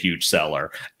know is a huge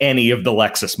seller. Any of the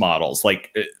Lexus models,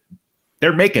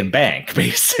 they're making bank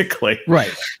basically.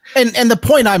 Right. And the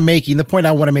point I'm making, the point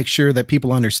I want to make sure that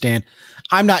people understand,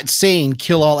 I'm not saying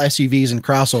kill all SUVs and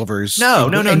crossovers. No.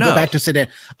 Go back to sedan.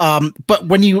 But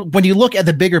when you look at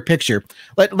the bigger picture,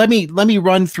 let me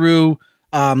run through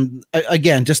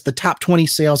again just the top 20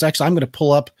 sales. Actually, I'm going to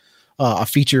pull up a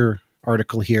feature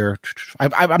article here.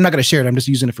 I'm not going to share it. I'm just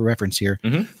using it for reference here.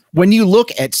 When you look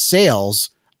at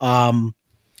sales,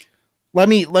 let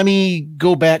me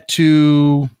go back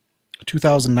to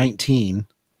 2019.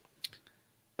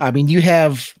 I mean, you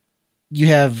have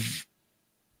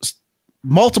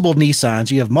multiple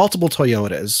Nissans, you have multiple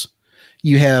Toyotas,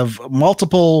 you have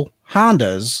multiple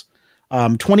Hondas.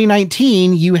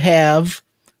 2019, you have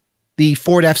the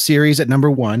Ford F-Series at number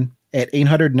 1 at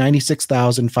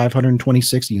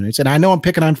 896,526 units. And I know I'm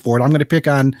picking on Ford. I'm going to pick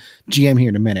on GM here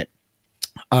in a minute.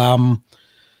 And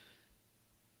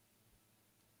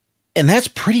that's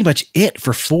pretty much it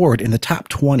for Ford in the top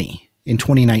 20 in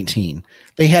 2019.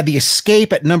 They had the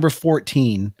Escape at number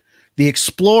 14. The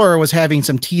Explorer was having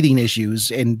some teething issues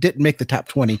and didn't make the top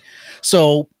 20.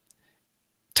 So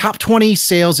top 20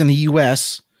 sales in the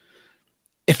US,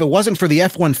 if it wasn't for the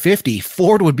F-150,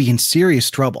 Ford would be in serious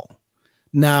trouble.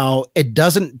 Now, it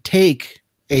doesn't take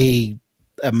a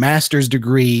master's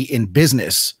degree in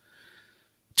business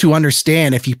to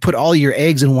understand if you put all your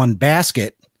eggs in one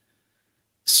basket,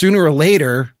 sooner or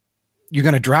later, you're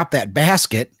going to drop that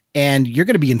basket and you're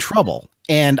going to be in trouble.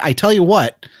 And I tell you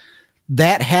what,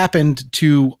 that happened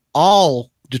to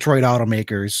all Detroit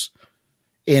automakers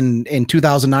in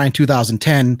 2009,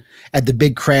 2010 at the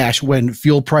big crash when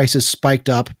fuel prices spiked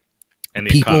up. And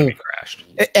the economy crashed.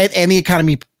 And the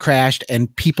economy crashed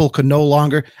and people could no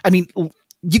longer, I mean,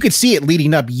 you could see it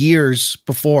leading up years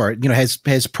before, you know,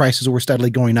 as prices were steadily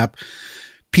going up.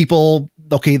 People,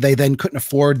 okay, they then couldn't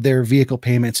afford their vehicle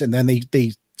payments, and then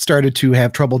they started to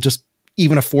have trouble just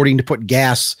even affording to put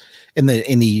gas in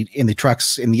the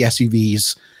trucks, in the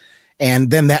SUVs.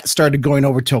 And then that started going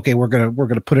over to, okay, we're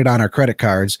gonna put it on our credit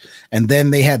cards. And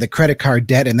then they had the credit card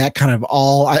debt, and that kind of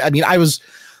all. I mean, I was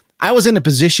in a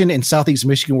position in Southeast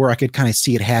Michigan where I could kind of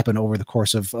see it happen over the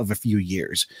course of a few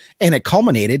years, and it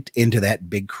culminated into that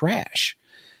big crash.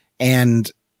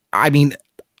 And I mean,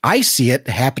 I see it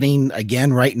happening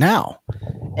again right now.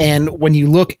 And when you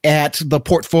look at the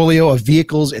portfolio of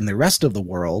vehicles in the rest of the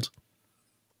world,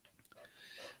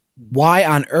 why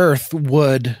on earth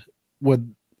would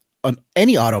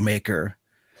any automaker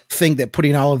think that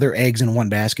putting all of their eggs in one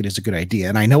basket is a good idea?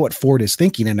 And I know what Ford is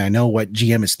thinking, and I know what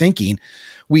GM is thinking.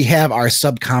 We have our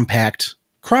subcompact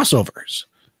crossovers.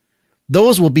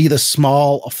 Those will be the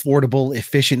small, affordable,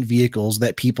 efficient vehicles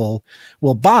that people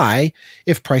will buy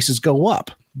if prices go up.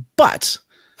 But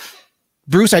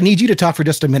Bruce, I need you to talk for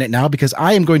just a minute now, because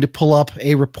I am going to pull up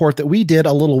a report that we did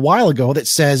a little while ago that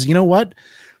says, you know what?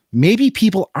 Maybe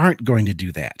people aren't going to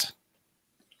do that.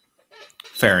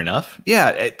 Fair enough.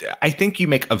 Yeah, I think you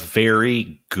make a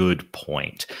very good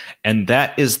point. And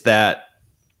that is that,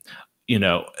 you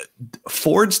know,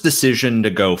 Ford's decision to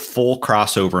go full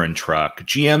crossover and truck,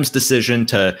 GM's decision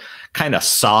to kind of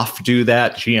soft do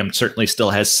that. GM certainly still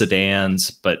has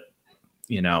sedans, but,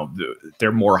 you know,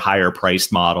 they're more higher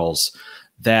priced models.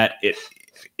 That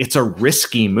it's a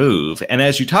risky move. And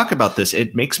as you talk about this,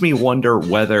 it makes me wonder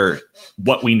whether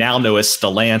what we now know as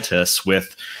Stellantis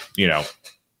with, you know,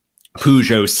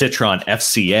 Peugeot, Citroën,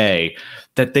 FCA,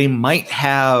 that they might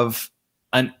have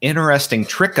an interesting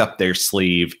trick up their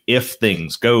sleeve if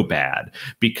things go bad,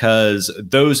 because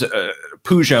those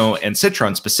Peugeot and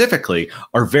Citroën specifically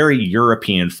are very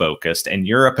European focused, and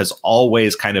Europe has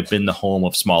always kind of been the home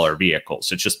of smaller vehicles.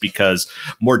 It's just because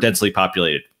more densely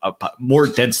populated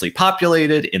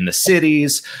in the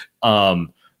cities,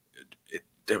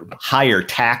 higher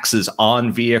taxes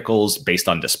on vehicles based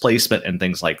on displacement and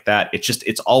things like that.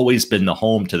 It's always been the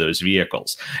home to those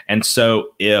vehicles. And so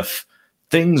if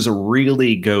things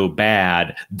really go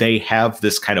bad, they have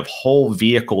this kind of whole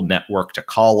vehicle network to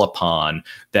call upon,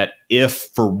 that if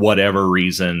for whatever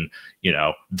reason, you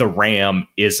know, the Ram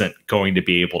isn't going to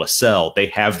be able to sell, they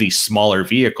have these smaller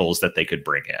vehicles that they could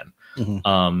bring in.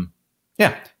 Mm-hmm.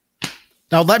 Yeah.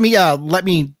 Now let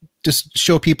me just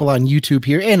show people on YouTube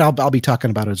here, and I'll be talking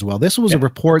about it as well. This was a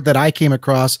report that I came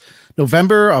across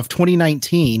November of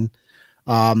 2019.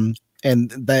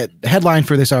 And the headline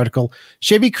for this article: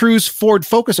 Chevy Cruze Ford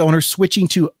Focus owners switching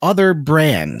to other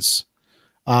brands.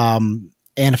 And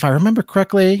if I remember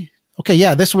correctly, okay,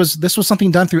 yeah, this was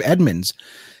something done through Edmunds.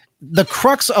 The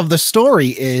crux of the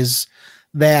story is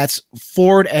that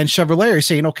Ford and Chevrolet are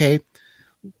saying, okay,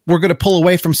 we're going to pull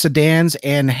away from sedans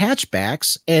and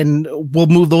hatchbacks, and we'll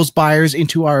move those buyers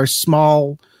into our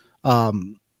small,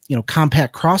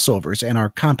 compact crossovers and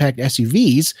our compact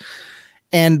SUVs.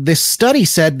 And this study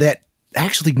said that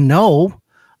actually no.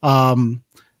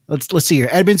 Let's see here.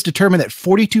 Edmunds determined that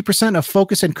 42% of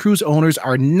Focus and Cruze owners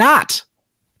are not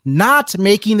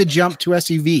making the jump to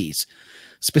SUVs.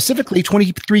 Specifically,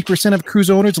 23% of Cruze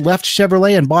owners left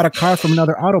Chevrolet and bought a car from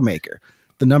another automaker.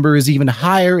 The number is even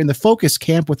higher in the Focus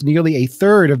camp, with nearly a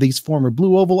third of these former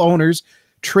Blue Oval owners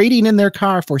trading in their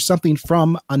car for something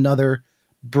from another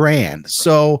brand.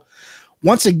 So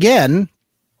once again,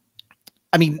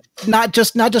 I mean, not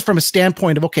just from a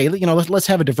standpoint of, okay, you know, let's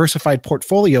have a diversified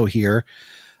portfolio here.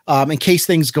 in case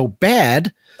things go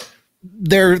bad.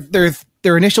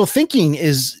 Their initial thinking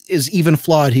is even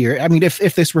flawed here. I mean,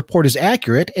 if this report is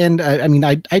accurate, and I mean,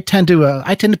 I tend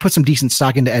to put some decent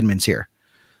stock into Edmunds here.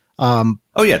 Oh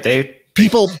yeah,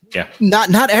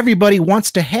 not everybody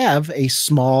wants to have a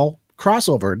small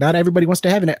crossover. Not everybody wants to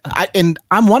have it, and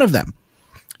I'm one of them.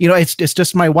 You know, it's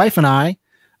just my wife and I.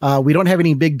 We don't have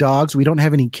any big dogs. We don't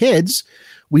have any kids.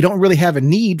 We don't really have a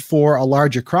need for a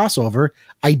larger crossover.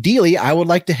 Ideally, I would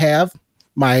like to have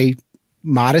my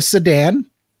modest sedan,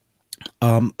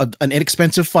 an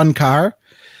inexpensive fun car,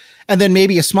 and then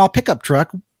maybe a small pickup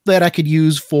truck that I could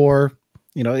use for,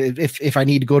 you know, if I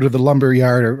need to go to the lumber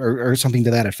yard or something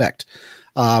to that effect.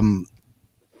 A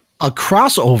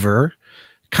crossover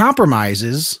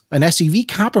compromises, an SUV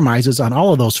compromises on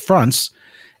all of those fronts.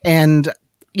 And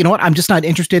you know what? I'm just not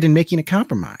interested in making a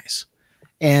compromise.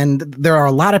 And there are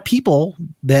a lot of people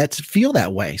that feel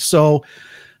that way. So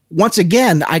once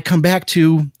again, I come back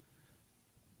to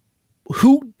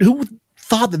who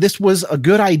thought that this was a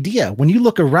good idea. When you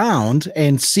look around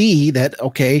and see that,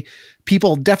 okay,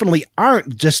 people definitely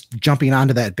aren't just jumping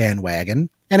onto that bandwagon.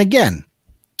 And again,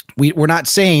 we're not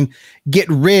saying get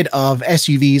rid of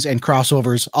SUVs and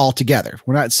crossovers altogether.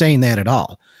 We're not saying that at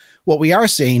all. What we are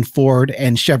saying, Ford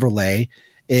and Chevrolet,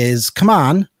 is come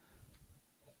on,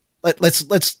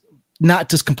 let's not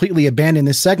just completely abandon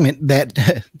this segment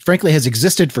that frankly has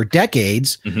existed for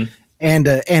decades. Mm-hmm. And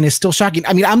is still shocking.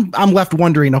 I mean, I'm left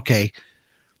wondering, okay,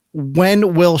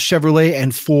 when will Chevrolet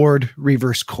and Ford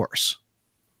reverse course?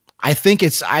 I think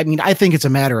it's a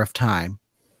matter of time.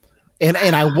 And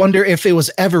I wonder if it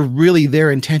was ever really their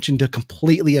intention to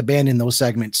completely abandon those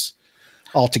segments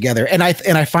altogether. And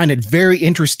I find it very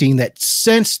interesting that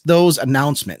since those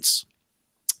announcements,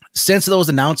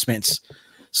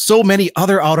 so many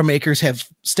other automakers have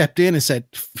stepped in and said,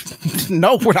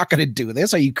 no, we're not going to do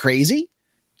this. Are you crazy?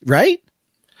 Right?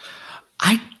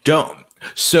 I don't.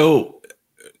 So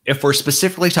if we're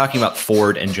specifically talking about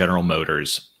Ford and General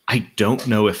Motors, I don't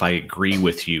know if I agree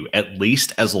with you, at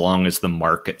least as long as the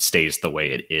market stays the way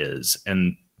it is.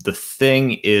 And the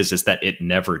thing is that it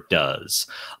never does.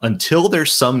 Until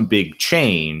there's some big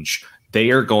change,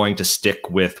 they are going to stick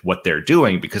with what they're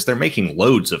doing because they're making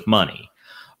loads of money.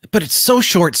 But it's so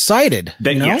short-sighted.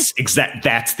 Yes, exactly.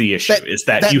 That's the issue.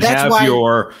 You have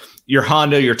your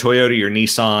Honda, your Toyota, your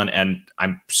Nissan, and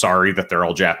I'm sorry that they're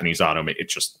all Japanese automakers.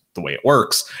 It's just the way it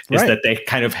works. Is that they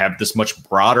kind of have this much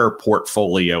broader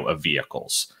portfolio of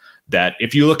vehicles. That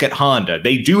if you look at Honda,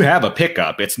 they do have a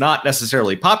pickup. It's not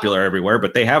necessarily popular everywhere,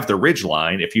 but they have the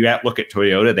Ridgeline. If you look at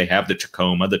Toyota, they have the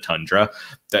Tacoma, the Tundra.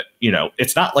 That, you know,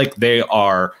 it's not like they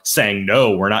are saying,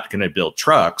 no, we're not going to build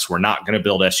trucks. We're not going to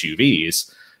build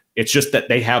SUVs. It's just that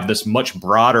they have this much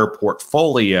broader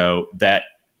portfolio that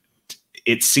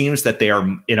it seems that they are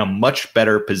in a much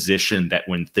better position that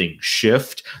when things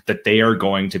shift, that they are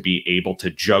going to be able to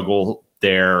juggle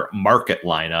their market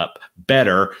lineup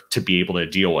better to be able to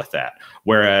deal with that.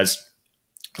 Whereas,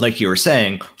 like you were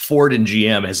saying, Ford and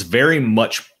GM has very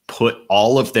much put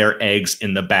all of their eggs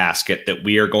in the basket that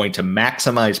we are going to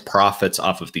maximize profits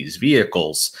off of these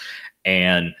vehicles.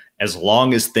 And as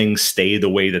long as things stay the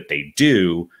way that they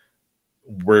do,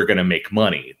 we're going to make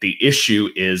money. The issue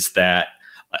is that,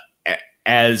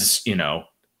 as you know,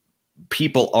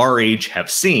 people our age have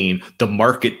seen, the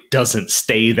market doesn't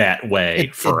stay that way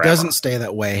forever. It doesn't stay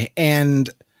that way. And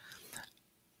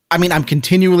I mean, I'm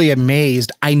continually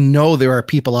amazed. I know there are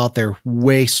people out there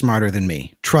way smarter than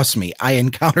me. Trust me, I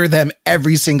encounter them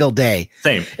every single day.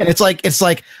 Same. And it's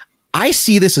like I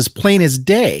see this as plain as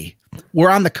day.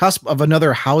 We're on the cusp of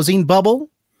another housing bubble.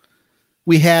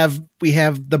 We have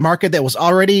the market that was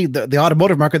already the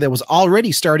automotive market that was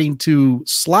already starting to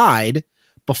slide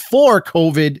before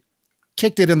COVID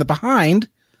kicked it in the behind.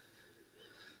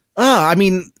 I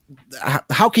mean,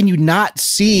 how can you not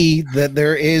see that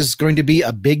there is going to be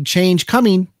a big change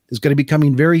coming? Is going to be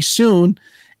coming very soon.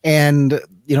 And,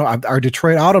 you know, our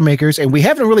Detroit automakers, and we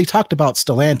haven't really talked about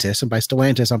Stellantis. And by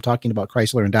Stellantis, I'm talking about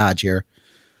Chrysler and Dodge here.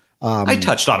 I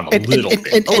touched on them a little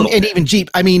bit. And even Jeep.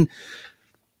 I mean,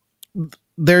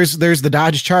 there's the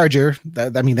Dodge Charger.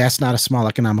 I mean, that's not a small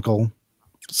economical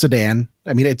sedan.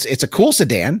 I mean, it's a cool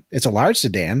sedan. It's a large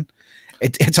sedan.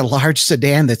 It's a large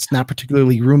sedan that's not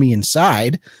particularly roomy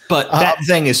inside. But that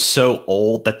thing is so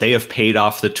old that they have paid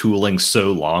off the tooling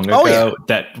so long ago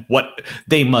that what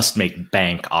they must make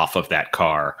bank off of that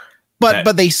car.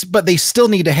 But they still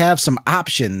need to have some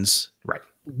options. Right.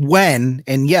 When,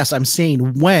 and yes, I'm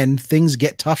saying when things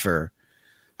get tougher.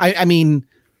 I mean,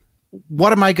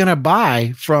 what am I going to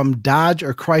buy from Dodge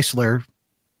or Chrysler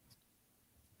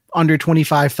under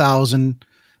 25,000?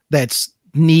 That's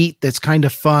neat. That's kind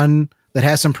of fun. that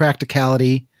has some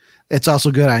practicality. It's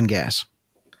also good on gas.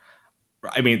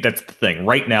 I mean, that's the thing.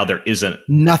 Right now, there isn't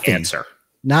nothing. Answer.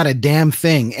 Not a damn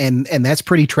thing, and that's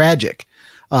pretty tragic.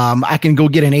 I can go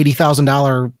get an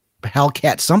 $80,000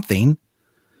 Hellcat something.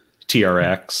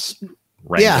 TRX.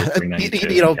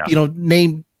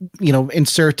 Name,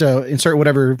 insert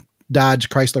whatever Dodge,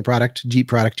 Chrysler product, Jeep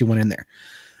product you want in there.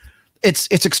 It's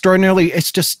extraordinarily.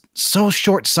 It's just so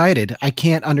short-sighted. I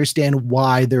can't understand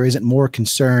why there isn't more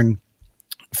concern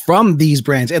from these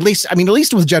brands. At least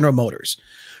with General Motors,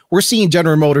 we're seeing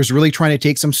General Motors really trying to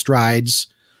take some strides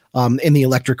in the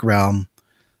electric realm.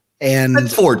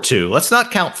 And Ford too. Let's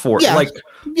not count Ford.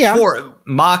 Ford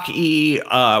Mach-E.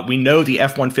 We know the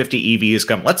F-150 EV is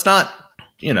coming. Let's not,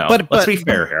 let's be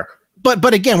fair here.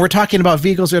 But again, we're talking about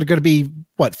vehicles that are going to be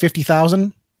what,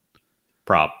 50,000?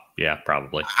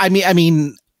 Probably. I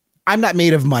mean, I'm not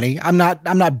made of money. I'm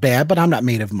not bad, but I'm not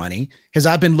made of money because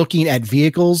I've been looking at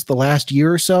vehicles the last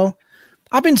year or so.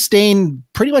 I've been staying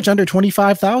pretty much under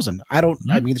 25,000. I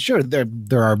mean, sure,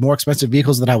 there are more expensive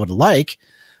vehicles that I would like,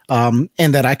 and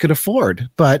that I could afford,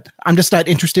 but I'm just not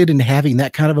interested in having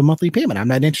that kind of a monthly payment. I'm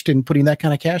not interested in putting that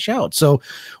kind of cash out. So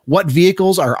what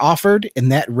vehicles are offered in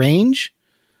that range?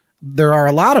 There are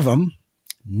a lot of them.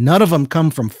 None of them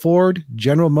come from Ford,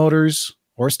 General Motors,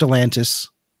 or Stellantis.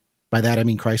 By that, I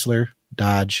mean Chrysler,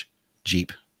 Dodge,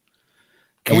 Jeep.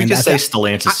 Can we just say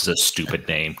Stellantis is a stupid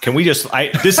name? Can we just,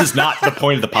 this is not the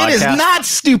point of the podcast. It is not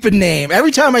stupid name.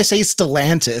 Every time I say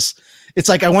Stellantis, it's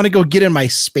like I want to go get in my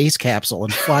space capsule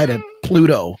and fly to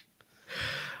Pluto.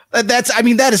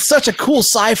 That is such a cool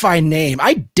sci-fi name.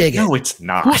 I dig it. No, it's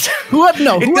not.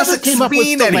 It doesn't came up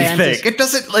with anything. It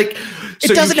doesn't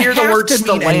it doesn't you hear the word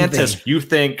Stellantis, you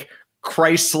think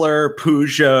Chrysler,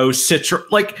 Peugeot,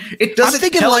 Citroën. It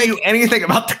doesn't tell you anything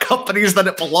about the companies that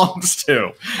it belongs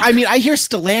to. I mean, I hear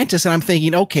Stellantis and I'm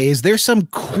thinking, okay, is there some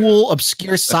cool,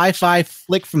 obscure sci-fi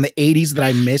flick from the 80s that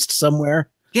I missed somewhere?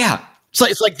 Yeah.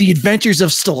 It's like The Adventures of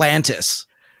Stellantis.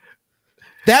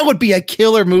 That would be a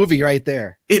killer movie right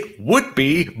there. It would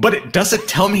be, but it doesn't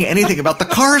tell me anything about the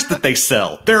cars that they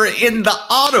sell. They're in the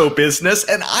auto business,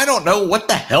 and I don't know what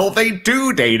the hell they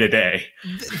do day to day.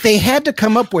 They had to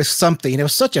come up with something. It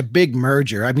was such a big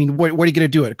merger. I mean, what are you going to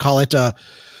do? Call it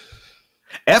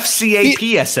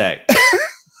FCA PSA.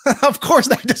 Of course,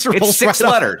 that just rolls. It's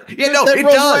six-lettered. Yeah, no, it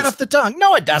rolls does. Right off the tongue.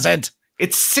 No, it doesn't.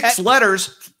 It's six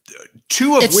letters,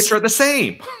 two of which are the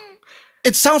same.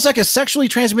 It sounds like a sexually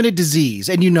transmitted disease,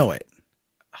 and you know it.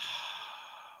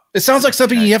 It sounds like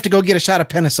something you have to go get a shot of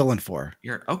penicillin for.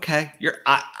 You're okay.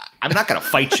 I'm not going to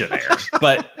fight you there,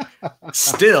 but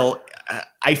still,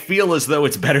 I feel as though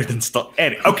it's better than still.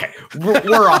 Okay,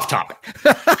 we're off topic.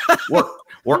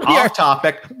 We're off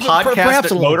topic. Podcast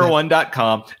at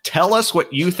motor1.com. Tell us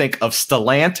what you think of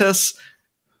Stellantis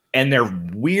and their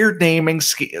weird naming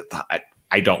scheme.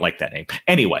 I don't like that name.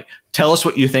 Anyway, tell us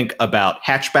what you think about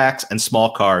hatchbacks and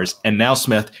small cars. And now,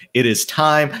 Smith, it is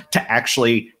time to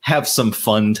actually have some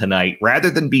fun tonight. Rather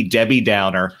than be Debbie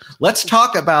Downer, let's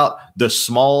talk about the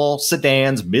small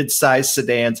sedans, mid-sized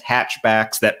sedans,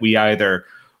 hatchbacks that we either,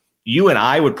 you and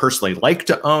I would personally like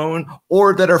to own,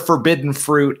 or that are forbidden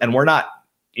fruit and we're not,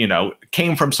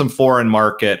 came from some foreign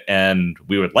market and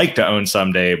we would like to own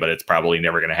someday, but it's probably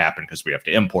never going to happen because we have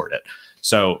to import it.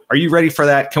 So are you ready for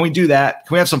that? Can we do that?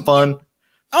 Can we have some fun?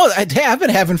 Oh, I've been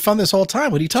having fun this whole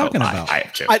time. What are you talking about? I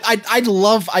have too.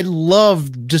 I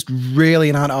love just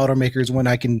railing on automakers when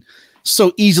I can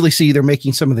so easily see they're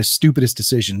making some of the stupidest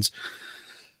decisions.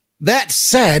 That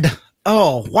said,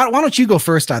 why don't you go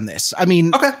first on this? I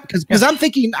mean, okay, because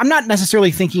I'm not necessarily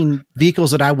thinking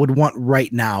vehicles that I would want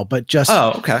right now, but just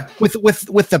with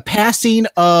the passing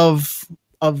of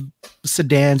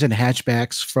sedans and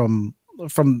hatchbacks from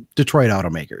Detroit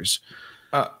automakers.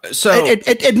 So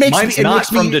it makes mine's me, not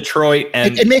from Detroit,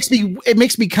 and it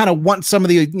makes me kind of want some of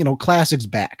the classics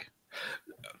back.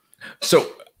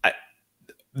 So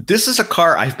this is a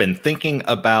car I've been thinking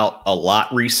about a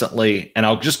lot recently, and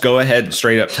I'll just go ahead and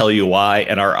straight up tell you why.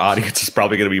 And our audience is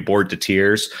probably going to be bored to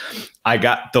tears. I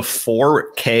got the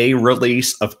 4K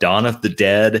release of Dawn of the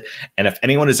Dead. And if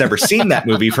anyone has ever seen that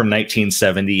movie from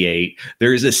 1978,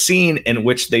 there is a scene in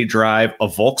which they drive a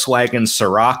Volkswagen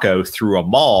Scirocco through a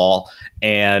mall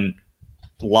and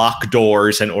lock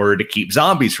doors in order to keep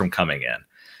zombies from coming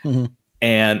in. Mm-hmm.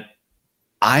 And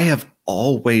I have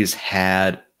always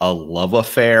had a love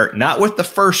affair, not with the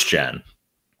first gen,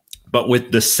 but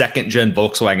with the second gen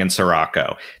Volkswagen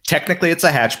Scirocco. Technically, it's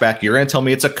a hatchback. You're going to tell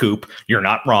me it's a coupe. You're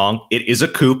not wrong. It is a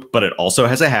coupe, but it also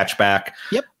has a hatchback.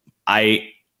 Yep.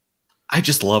 I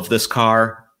just love this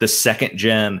car. The second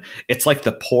gen. It's like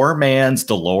the poor man's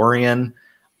DeLorean.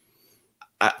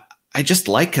 I just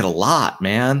like it a lot,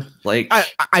 man. Like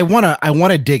I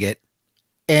wanna dig it,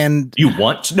 and you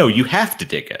want to? No, you have to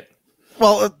dig it.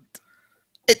 Well,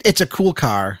 it's a cool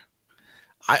car.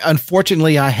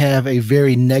 Unfortunately, I have a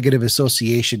very negative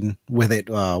association with it,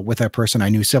 with a person I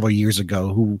knew several years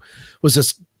ago who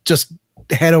was just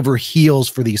head over heels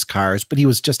for these cars, but he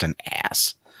was just an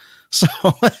ass. So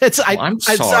I'm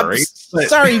sorry.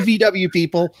 Sorry, VW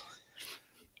people.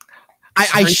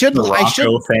 I should like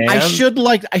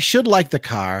the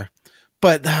car,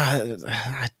 but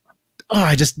I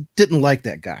just didn't like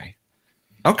that guy.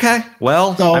 Okay,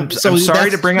 well, I'm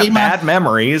sorry to bring up bad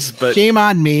memories, but shame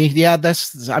on me. Yeah, I'm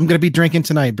going to be drinking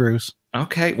tonight, Bruce.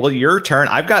 Okay, well, your turn.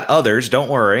 I've got others. Don't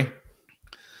worry.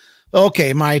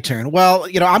 Okay, my turn. Well,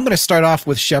 I'm going to start off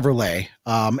with Chevrolet,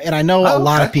 and I know a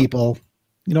lot of people.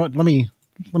 You know what? Let me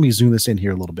zoom this in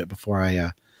here a little bit before I.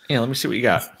 Let me see what you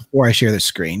got before I share the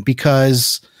screen,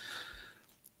 because.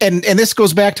 And this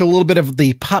goes back to a little bit of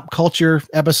the pop culture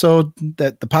episode,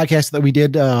 that the podcast that we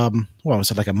did, what was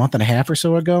it, like a month and a half or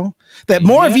so ago, that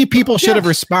more of you people should have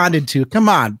responded to. Come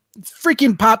on,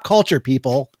 freaking pop culture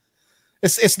people.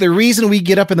 It's the reason we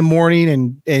get up in the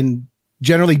morning and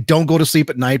generally don't go to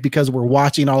sleep at night, because we're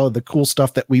watching all of the cool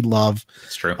stuff that we love.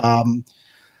 It's true.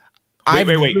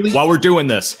 Wait. While we're doing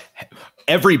this,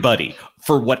 everybody,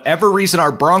 for whatever reason,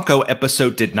 our Bronco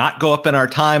episode did not go up in our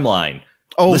timeline.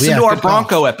 Listen to our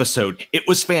Bronco episode. It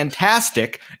was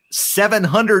fantastic.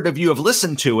 700 of you have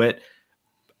listened to it.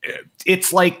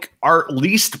 It's like our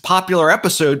least popular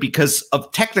episode because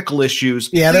of technical issues.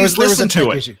 Yeah, there was a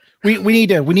tech issue. We need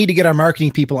to get our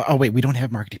marketing people. Oh wait, we don't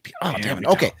have marketing people. Oh damn it.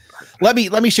 Okay, let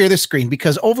me share this screen,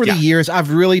 because over the years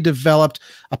I've really developed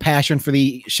a passion for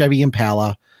the Chevy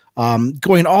Impala.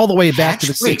 Going all the way back to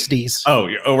the 60s. Oh,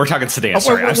 we're talking sedans.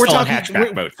 Sorry, I'm still in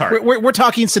hatchback mode. Sorry. We're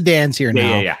talking sedans here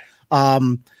now. Yeah.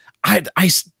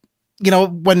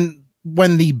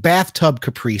 When the bathtub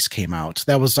Caprice came out,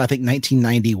 that was, I think,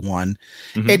 1991.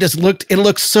 Mm-hmm. It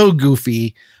looked so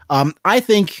goofy. I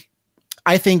think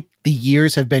the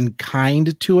years have been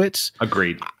kind to it.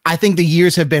 Agreed. I think the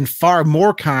years have been far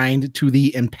more kind to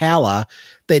the Impala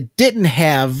that didn't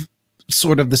have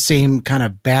sort of the same kind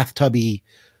of bathtubby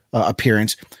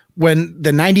appearance. When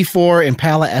the 94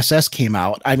 Impala SS came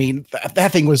out, I mean,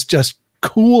 that thing was just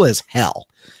cool as hell.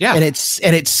 Yeah. And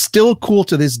it's still cool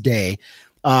to this day.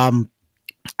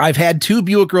 I've had two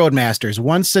Buick Roadmasters,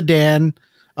 one sedan,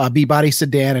 B-body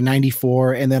sedan, a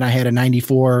 94, and then I had a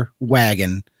 94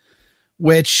 wagon,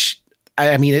 which,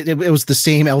 I mean, it was the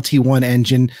same LT1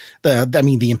 engine.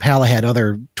 The Impala had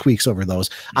other tweaks over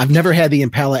those. I've never had the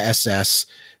Impala SS.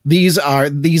 These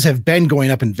have been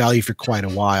going up in value for quite a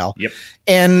while. Yep.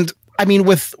 And I mean,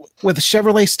 with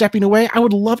Chevrolet stepping away, I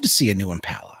would love to see a new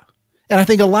Impala. And I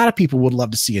think a lot of people would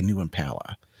love to see a new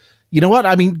Impala. You know what?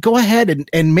 I mean, go ahead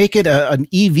and make it an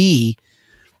EV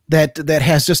that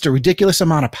has just a ridiculous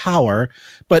amount of power,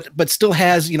 but still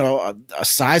has, a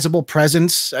sizable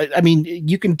presence. I mean,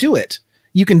 you can do it.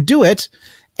 You can do it,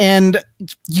 and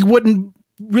you wouldn't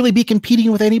really be competing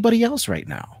with anybody else right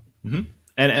now. Mm-hmm.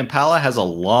 And Impala has a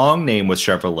long name with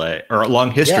Chevrolet, or a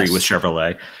long history with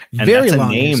Chevrolet. And very that's a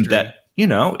long name history. That,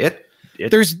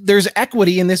 there's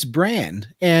equity in this brand,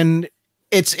 and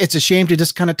it's a shame to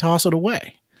just kind of toss it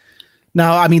away.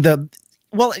 Now, I mean,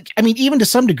 even to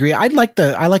some degree, I like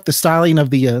the styling of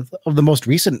the most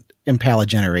recent Impala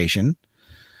generation,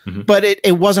 but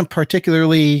it wasn't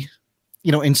particularly,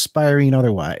 inspiring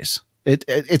otherwise.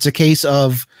 It's a case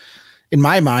of, in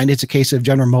my mind, it's a case of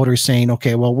General Motors saying,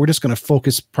 okay, well, we're just going to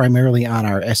focus primarily on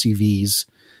our SUVs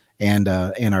and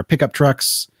our pickup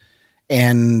trucks,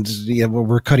 and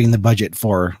we're cutting the budget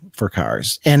for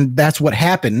cars, and that's what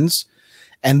happens.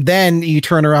 And then you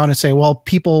turn around and say, well,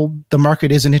 the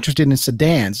market isn't interested in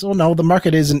sedans. Well, no, the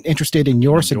market isn't interested in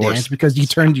your sedans because you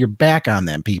turned your back on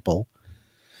them, people.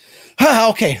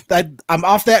 Okay, I'm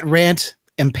off that rant.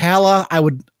 Impala, I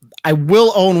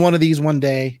will own one of these one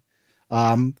day.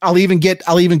 I'll even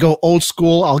go old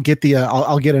school. I'll get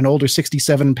an older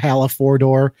 67 Impala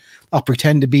 4-door. I'll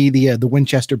pretend to be the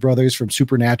Winchester brothers from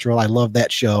Supernatural. I love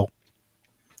that show.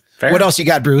 Fair. What else you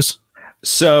got, Bruce?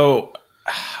 So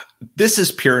this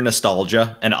is pure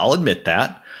nostalgia, and I'll admit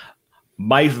that.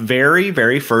 My very,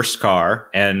 very first car,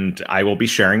 and I will be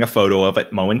sharing a photo of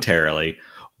it momentarily,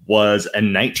 was a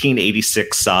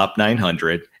 1986 Saab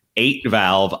 900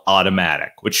 8-valve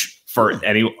automatic, which for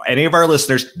any of our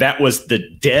listeners, that was the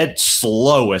dead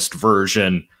slowest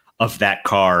version of that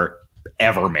car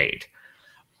ever made.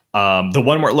 The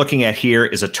one we're looking at here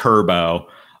is a turbo.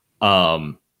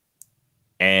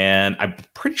 And I'm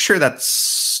pretty sure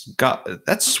that's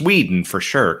Sweden for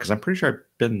sure, because I'm pretty sure I've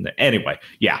been there. Anyway,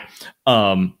 yeah.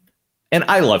 And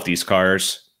I love these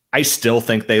cars. I still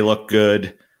think they look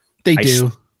good. They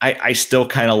do. I still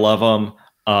kind of love them.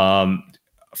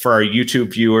 For our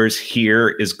YouTube viewers, here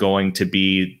is going to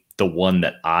be the one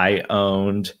that I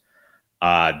owned.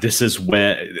 This is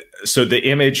when, so the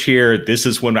image here, this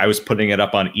is when I was putting it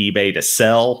up on eBay to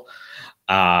sell.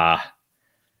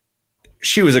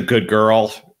 She was a good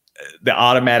girl. The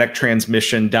automatic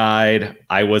transmission died.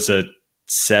 I was a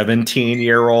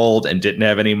 17-year-old and didn't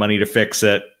have any money to fix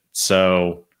it.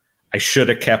 So I should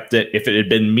have kept it. If it had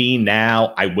been me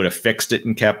now, I would have fixed it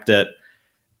and kept it.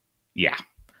 Yeah.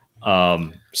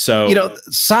 So, you know,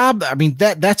 Saab, I mean,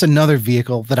 that's another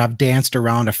vehicle that I've danced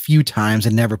around a few times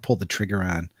and never pulled the trigger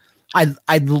on. I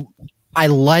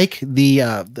like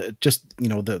the just, you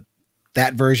know,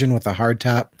 that version with the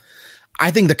hardtop. I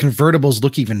think the convertibles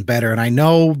look even better. And I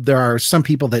know there are some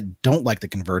people that don't like the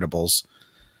convertibles,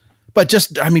 but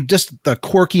just, I mean, just the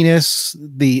quirkiness,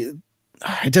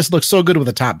 it just looks so good with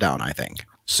the top down, I think.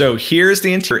 So here's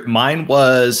the interior. Mine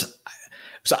was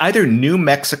either New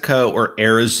Mexico or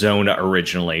Arizona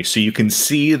originally. So you can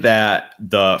see that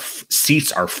the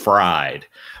seats are fried,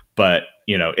 but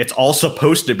you know, it's all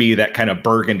supposed to be that kind of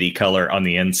burgundy color on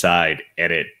the inside,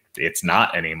 and it's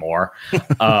not anymore.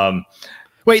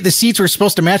 Wait, the seats were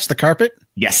supposed to match the carpet?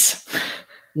 Yes.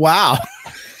 Wow.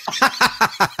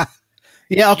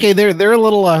 Yeah, okay, they're a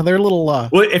little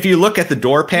well, if you look at the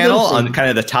door panel on kind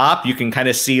of the top, you can kind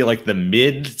of see like the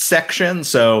mid section.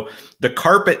 So the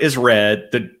carpet is red,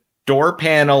 the door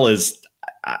panel is,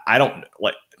 I don't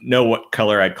know what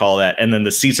color I'd call that, and then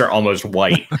the seats are almost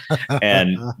white.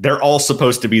 And they're all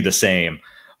supposed to be the same.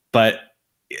 But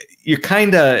you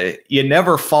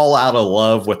never fall out of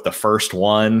love with the first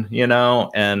one, you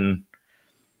know, and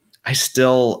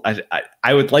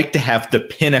I would like to have the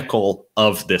pinnacle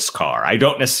of this car. I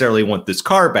don't necessarily want this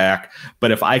car back, but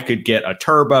if I could get a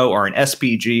turbo or an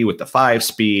SPG with the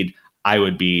 5-speed, I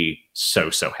would be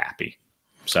so happy.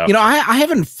 So, you know, I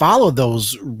haven't followed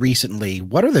those recently.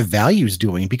 What are the values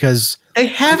doing? Because they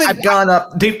haven't gone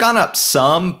up. They've gone up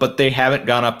some, but they haven't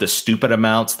gone up the stupid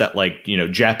amounts that, like, you know,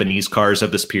 Japanese cars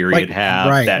of this period have.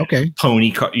 Right, that okay.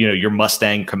 Pony car, you know, your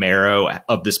Mustang Camaro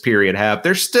of this period have.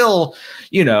 They're still,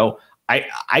 you know,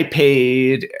 I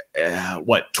paid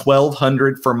what,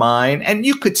 $1,200 for mine, and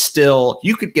you could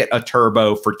get a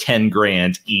turbo for 10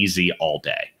 grand easy all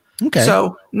day. Okay,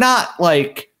 so not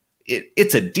like.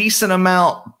 It's a decent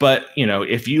amount, but you know,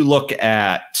 if you look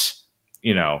at,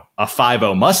 you know, a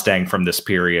 5.0 Mustang from this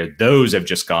period, those have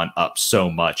just gone up so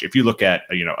much. If you look at,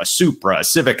 you know, a Supra, a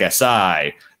Civic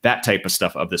Si, that type of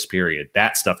stuff of this period,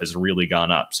 that stuff has really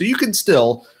gone up. So you can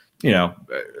still, you know,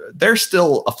 they're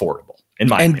still affordable in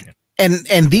my opinion.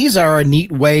 And these are a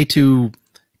neat way to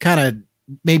kind of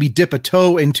maybe dip a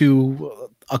toe into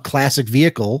a classic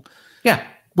vehicle. Yeah.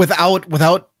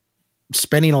 Without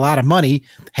spending a lot of money,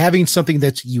 having something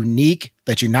that's unique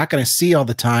that you're not going to see all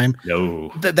the time.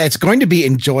 No, that's going to be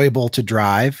enjoyable to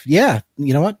drive. Yeah,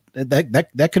 you know what?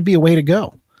 That could be a way to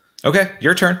go. Okay,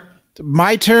 your turn.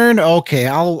 My turn. Okay,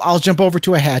 I'll jump over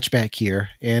to a hatchback here,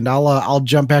 and I'll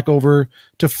jump back over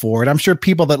to Ford. I'm sure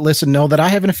people that listen know that I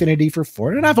have an affinity for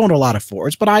Ford, and I've owned a lot of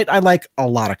Fords, but I like a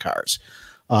lot of cars.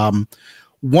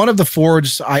 One of the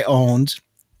Fords I owned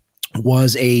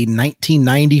was a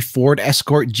 1990 Ford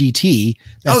Escort GT.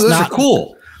 Those are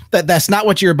cool. That's not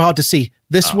what you're about to see.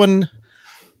 This one,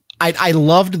 I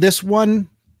loved this one,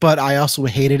 but I also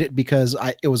hated it because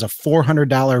it was a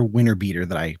 $400 winter beater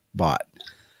that I bought.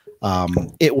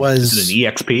 It was an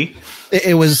EXP.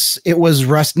 It was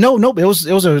rust. No, it was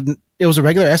a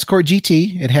regular Escort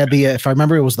GT. It had the, if I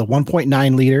remember, it was the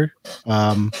 1.9 liter.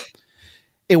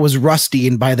 It was rusty,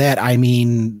 and by that I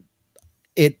mean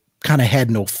it kind of had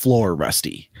no floor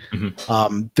rusty.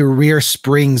 Mm-hmm. The rear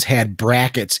springs had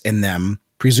brackets in them,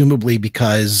 presumably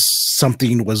because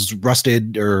something was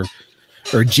rusted or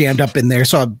jammed up in there.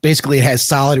 So basically it has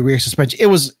solid rear suspension.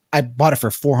 I bought it for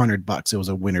 $400. It was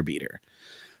a winter beater,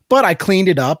 but I cleaned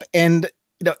it up, and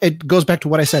you know, it goes back to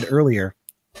what I said earlier.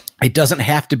 It doesn't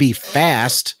have to be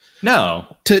fast.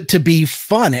 No, to be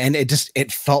fun. And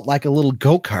it felt like a little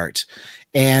go-kart.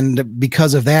 And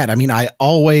because of that, I mean, I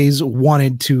always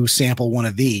wanted to sample one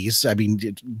of these. I mean,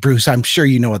 Bruce, I'm sure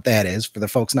you know what that is. For the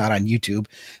folks not on YouTube,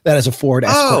 that is a Ford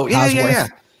Escort Cosworth.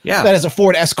 Yeah. That is a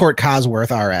Ford Escort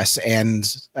Cosworth RS. And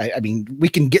I mean, we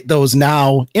can get those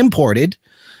now imported.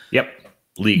 Yep.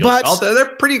 Legal. But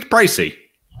they're pretty pricey.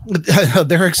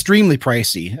 They're extremely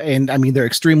pricey. And I mean, they're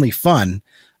extremely fun.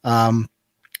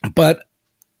 But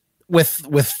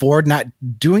with Ford not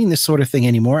doing this sort of thing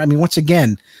anymore, I mean, once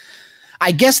again,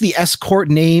 I guess the Escort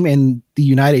name in the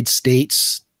United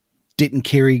States didn't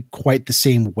carry quite the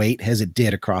same weight as it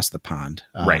did across the pond.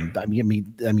 Right. I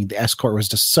mean, the Escort was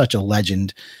just such a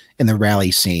legend in the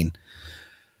rally scene.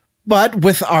 But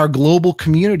with our global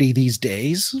community these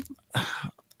days,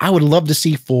 I would love to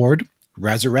see Ford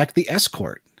resurrect the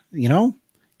Escort. You know,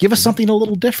 give us something a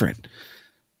little different.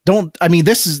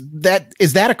 Is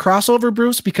that a crossover,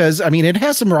 Bruce? Because I mean, it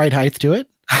has some ride height to it.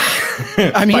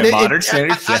 I mean, modern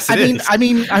standards, yes, it is. I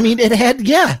mean, it had,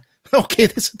 yeah. Okay,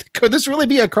 could this really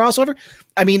be a crossover?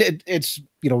 I mean, it's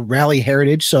rally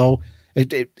heritage, so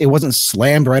it wasn't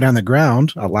slammed right on the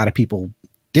ground. A lot of people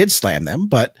did slam them,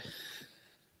 but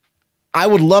I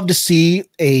would love to see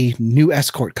a new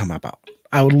Escort come about.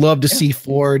 I would love to see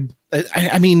Ford.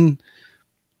 I mean,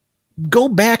 go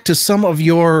back to some of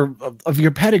your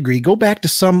pedigree. Go back to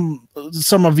some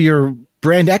of your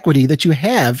brand equity that you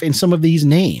have in some of these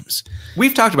names.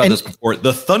 We've talked about this before.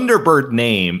 The Thunderbird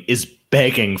name is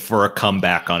begging for a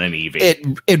comeback on an EV.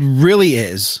 It really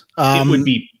is. It would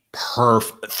be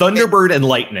perfect. Thunderbird and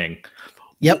Lightning.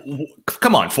 Yep.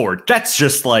 Come on, Ford. That's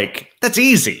just that's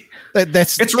easy.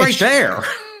 It's right there.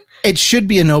 It should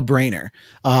be a no-brainer.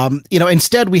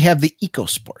 Instead we have the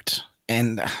EcoSport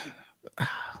and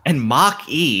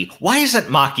Mach-E. Why isn't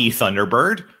Mach-E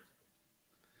Thunderbird?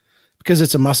 Because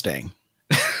it's a Mustang.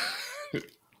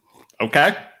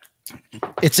 Okay.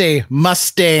 It's a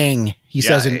Mustang. He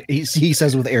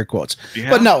says with air quotes. Yeah.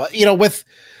 But no,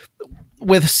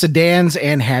 with sedans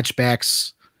and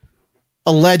hatchbacks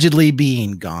allegedly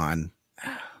being gone.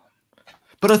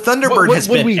 But a Thunderbird has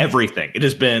been everything. It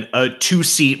has been a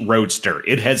 2-seat roadster.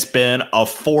 It has been a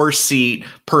 4-seat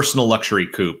personal luxury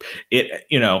coupe.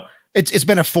 It's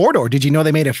been a 4-door. Did you know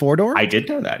they made a 4-door? I did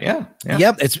know that. Yeah.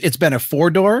 Yep. It's been a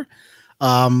 4-door.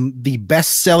 The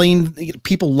best selling,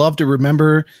 people love to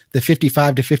remember the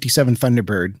 55 to 57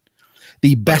 Thunderbird.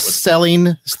 The best selling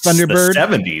Thunderbird, the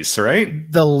 70s,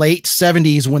 right? The late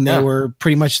 70s when they were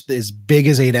pretty much as big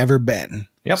as they'd ever been.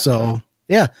 Yep. So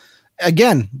yeah,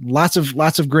 again, lots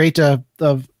of great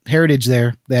of heritage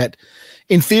there that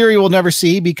in theory we'll never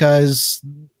see because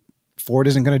Ford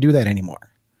isn't going to do that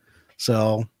anymore.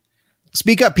 So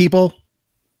speak up, people.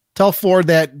 Tell Ford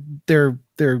that they're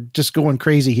just going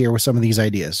crazy here with some of these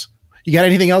ideas. You got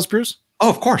anything else, Bruce? Oh,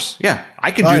 of course. Yeah,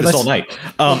 I can do this all night.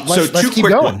 Let's keep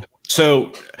going.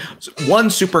 So one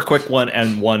super quick one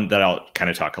and one that I'll kind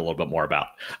of talk a little bit more about.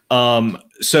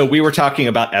 So we were talking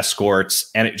about Escorts,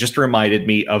 and it just reminded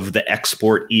me of the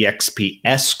Escort EXP,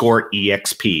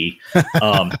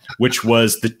 which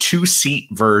was the 2-seat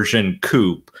version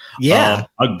coupe. Yeah,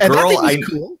 a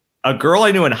girl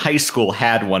I knew in high school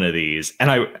had one of these,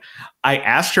 and I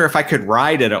asked her if I could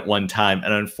ride it at one time,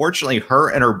 and unfortunately her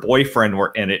and her boyfriend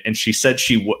were in it, and she said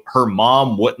her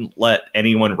mom wouldn't let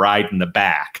anyone ride in the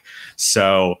back.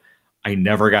 So I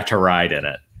never got to ride in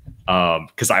it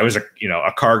because I was a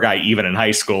car guy even in high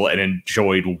school and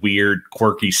enjoyed weird,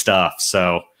 quirky stuff.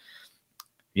 So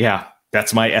yeah,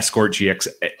 that's my Escort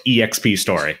EXP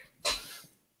story.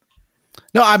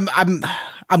 No,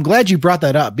 I'm glad you brought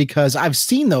that up because I've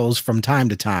seen those from time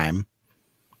to time,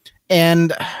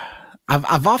 and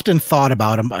I've often thought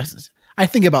about them. I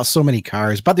think about so many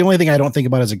cars, but the only thing I don't think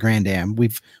about is a Grand Am.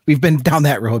 We've been down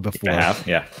that road before.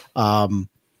 Yeah.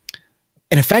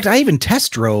 And in fact, I even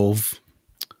test drove.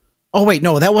 Oh wait,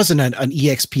 no, that wasn't an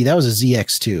EXP. That was a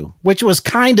ZX2, which was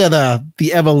kind of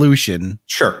the evolution.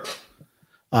 Sure.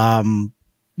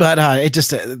 But it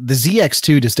just the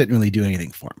ZX2 just didn't really do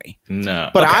anything for me. No.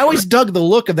 But I always dug the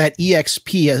look of that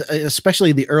EXP,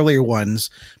 especially the earlier ones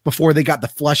before they got the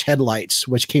flush headlights,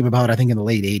 which came about I think in the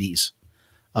late 80s.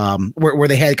 Where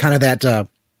they had kind of that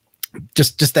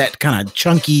just that kind of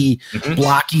chunky,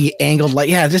 blocky, angled light.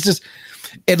 Yeah,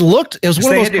 it was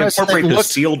one of those cars had to incorporate those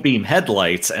sealed beam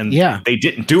headlights, and they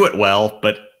didn't do it well,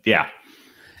 but yeah.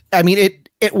 I mean,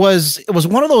 it was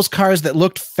one of those cars that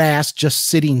looked fast just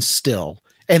sitting still.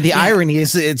 And the irony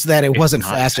is that it wasn't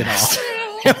fast at all.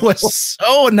 It was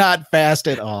so not fast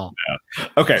at all. Yeah.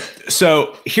 Okay,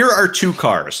 so here are 2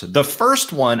 cars. The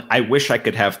first one I wish I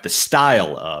could have the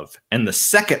style of, and the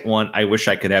second one I wish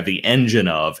I could have the engine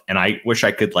of, and I wish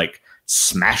I could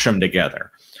smash them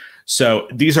together. So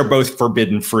these are both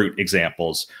forbidden fruit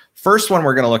examples. First one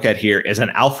we're going to look at here is an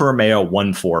Alfa Romeo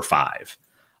 145.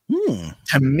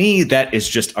 To me, that is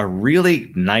just a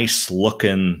really nice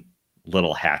looking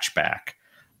little hatchback.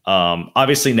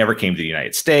 Obviously never came to the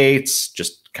United States,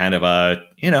 just kind of a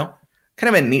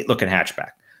neat looking hatchback.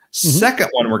 Second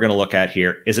one we're going to look at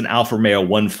here is an Alfa Romeo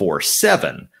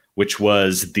 147, which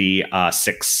was the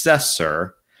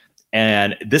successor.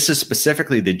 And this is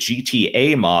specifically the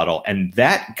GTA model. And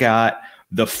that got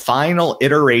the final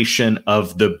iteration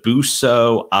of the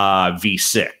Busso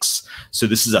V6. So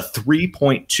this is a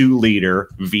 3.2 liter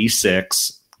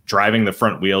V6 driving the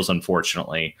front wheels,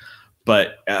 unfortunately.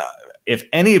 But if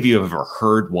any of you have ever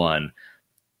heard one,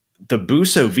 the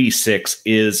Busso V6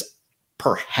 is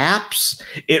perhaps,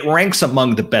 it ranks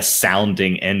among the best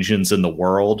sounding engines in the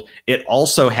world. It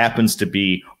also happens to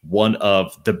be one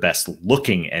of the best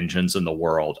looking engines in the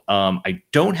world. I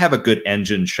don't have a good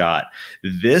engine shot.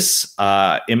 This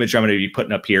image I'm going to be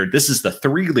putting up here, this is the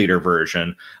 3-liter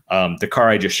version. The car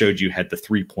I just showed you had the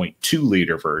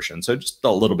 3.2-liter version, so just a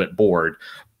little bit bored.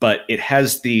 But it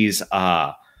has these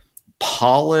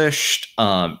polished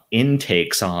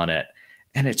intakes on it,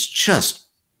 and it's just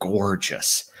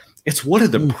gorgeous. It's one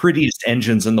of the prettiest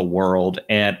engines in the world,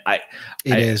 and I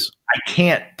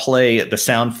can't play the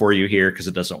sound for you here because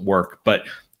it doesn't work. But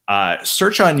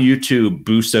search on YouTube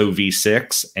Busso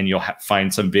V6, and you'll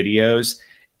find some videos.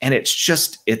 And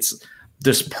it's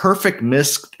this perfect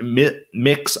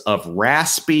mix of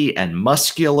raspy and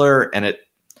muscular, and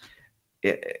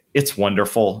it's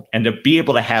wonderful. And to be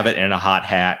able to have it in a hot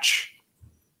hatch,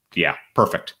 yeah,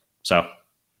 perfect. So.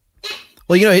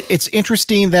 Well, you know, it's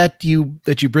interesting that you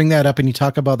bring that up and you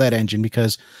talk about that engine,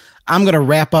 because I'm going to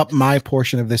wrap up my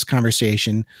portion of this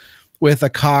conversation with a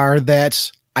car that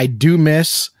I do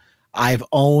miss. I've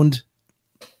owned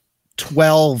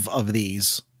 12 of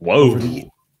these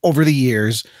over the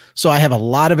years, so I have a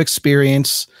lot of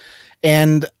experience,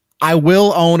 and I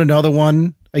will own another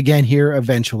one again here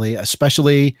eventually,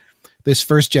 especially this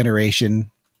first generation.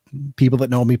 People that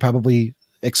know me probably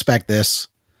expect this.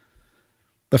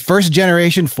 The first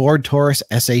generation Ford Taurus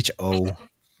SHO.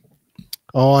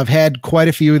 Oh, I've had quite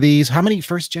a few of these. How many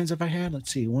first gens have I had?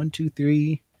 Let's see. 1, 2,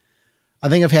 3. I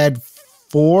think I've had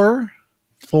four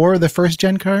of the first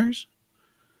gen cars.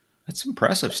 That's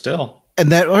impressive still.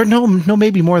 And that, or no,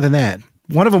 maybe more than that.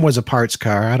 One of them was a parts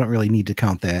car. I don't really need to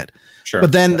count that. Sure.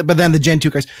 But then the Gen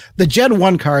 2 cars, the Gen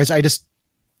 1 cars, I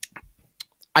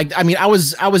mean, I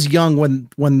was young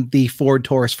when the Ford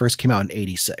Taurus first came out in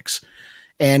 '86.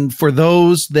 And for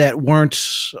those that weren't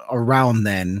around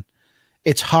then,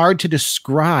 it's hard to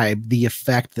describe the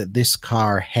effect that this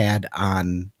car had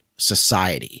on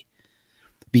society,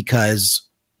 because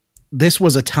this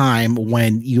was a time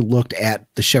when you looked at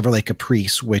the Chevrolet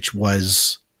Caprice, which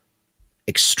was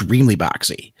extremely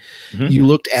boxy. Mm-hmm. You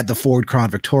looked at the Ford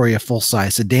Crown Victoria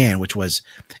full-size sedan, which was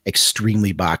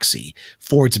extremely boxy.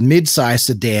 Ford's mid-size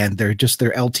sedan, their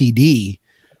LTD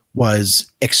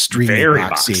was extremely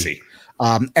boxy.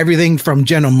 Everything from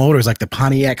General Motors, like the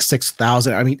Pontiac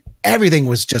 6000. I mean, everything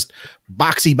was just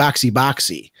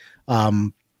boxy.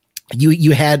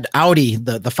 You had Audi,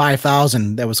 the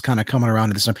 5000 that was kind of coming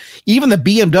around at this time. Even the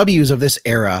BMWs of this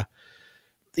era,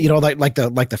 you know, like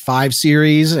the 5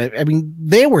 Series. I mean,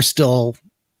 they were still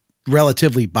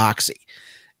relatively boxy.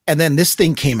 And then this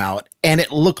thing came out, and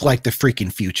it looked like the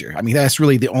freaking future. I mean, that's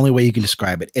really the only way you can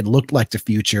describe it. It looked like the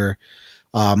future.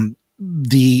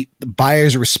 The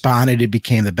buyers responded. It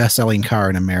became the best-selling car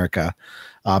in America.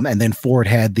 And then Ford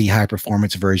had the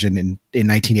high-performance version in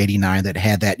 1989 that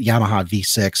had that Yamaha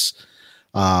V6.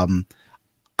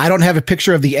 I don't have a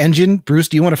picture of the engine. Bruce,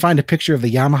 do you want to find a picture of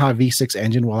the Yamaha V6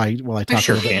 engine while I talk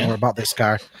a little bit more about this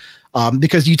car?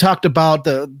 Because you talked about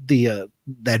that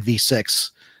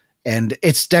V6, and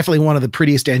it's definitely one of the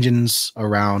prettiest engines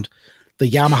around. The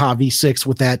Yamaha V6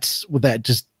 with that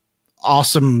just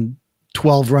awesome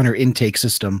 12-runner intake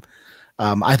system.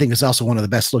 I think it's also one of the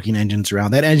best looking engines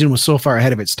around. That engine was so far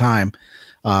ahead of its time.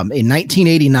 In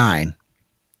 1989,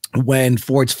 when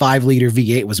Ford's 5-liter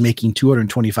V8 was making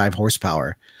 225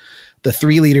 horsepower, the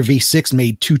 3-liter V6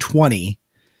 made 220.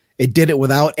 It did it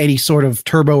without any sort of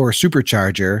turbo or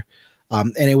supercharger.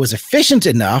 And it was efficient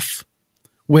enough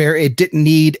where it didn't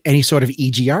need any sort of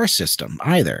EGR system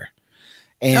either.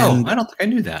 And no, I don't think I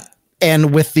knew that.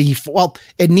 And with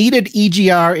it needed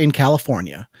EGR in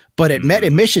California, but it met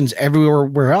emissions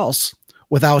everywhere else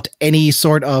without any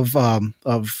sort of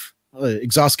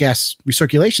exhaust gas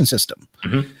recirculation system,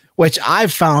 which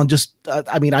I've found just,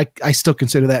 I mean, I still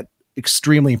consider that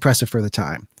extremely impressive for the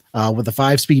time. With the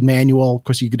 5-speed manual, of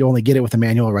course, you could only get it with a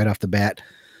manual right off the bat.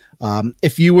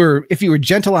 If you were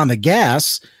gentle on the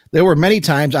gas, there were many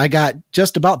times I got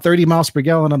just about 30 miles per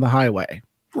gallon on the highway.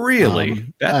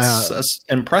 Really? That's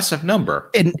an impressive number.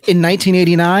 In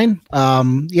 1989,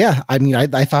 yeah, I mean,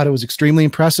 I thought it was extremely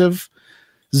impressive.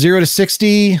 0 to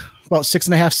 60, about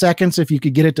 6.5 seconds if you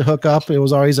could get it to hook up. It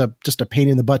was always just a pain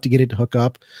in the butt to get it to hook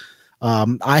up.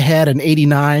 I had an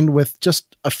 89 with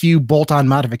just a few bolt-on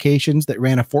modifications that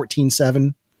ran a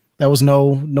 14.7. That was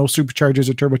no superchargers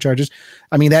or turbochargers.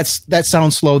 I mean, that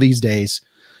sounds slow these days.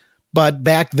 but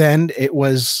back then it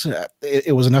was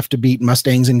enough to beat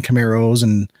Mustangs and Camaros.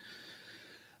 And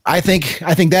I think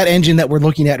that engine that we're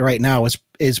looking at right now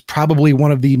is probably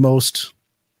one of the most,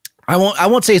 I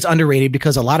won't say it's underrated,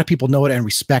 because a lot of people know it and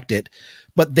respect it,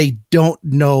 but they don't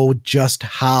know just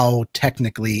how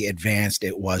technically advanced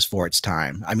it was for its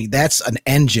time. I mean, that's an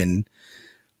engine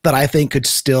that I think could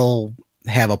still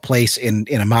have a place in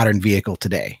a modern vehicle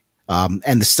today.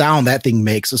 And the sound that thing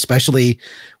makes, especially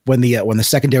when the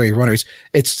secondary runners,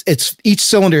 it's each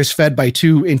cylinder is fed by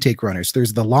two intake runners.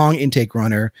 There's the long intake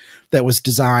runner that was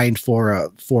designed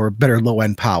for better low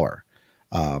end power.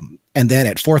 And then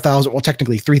at 4,000, well,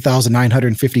 technically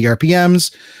 3,950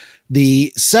 RPMs,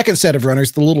 the second set of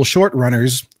runners, the little short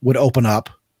runners, would open up.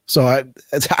 So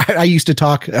I used to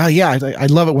talk, I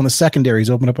love it when the secondaries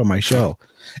open up on my show.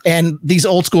 And these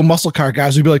old school muscle car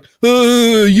guys would be like,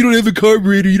 oh, you don't have a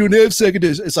carburetor, you don't have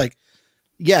secondaries. It's like,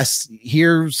 yes,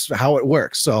 here's how it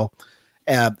works. So,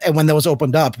 and when those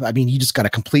opened up, I mean, you just got a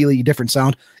completely different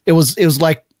sound. It was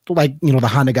like, you know, the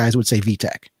Honda guys would say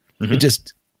VTEC. It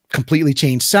just completely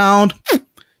changed sound,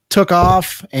 took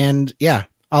off. And yeah,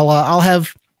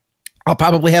 I'll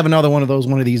probably have another one of those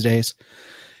one of these days.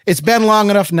 It's been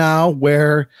long enough now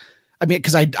where, I mean,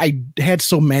 because I had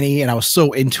so many and I was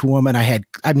so into them, and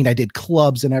I did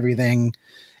clubs and everything,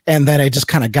 and then I just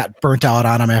kind of got burnt out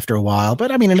on them after a while.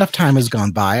 But I mean, enough time has gone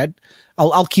by.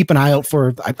 I'll keep an eye out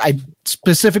for. I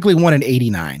specifically want an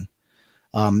 '89.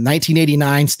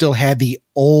 1989 still had the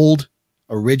old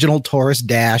original Taurus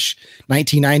dash.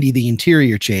 1990, the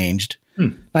interior changed.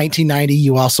 1990,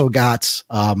 you also got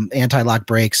anti-lock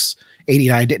brakes.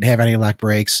 89 didn't have any lock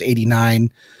brakes.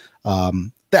 89.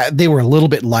 That they were a little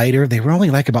bit lighter. They were only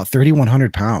like about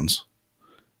 3,100 pounds.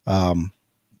 And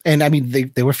I mean,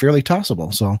 they were fairly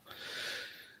tossable. So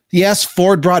yes,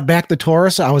 Ford brought back the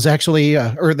Taurus. I was actually,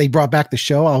 or they brought back the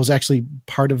show. I was actually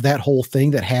part of that whole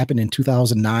thing that happened in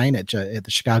 2009 at the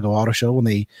Chicago Auto Show when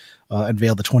they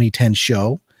unveiled the 2010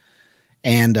 show.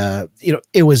 And, you know,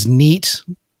 it was neat,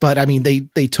 but I mean,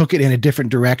 they took it in a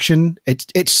different direction.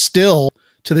 It's still,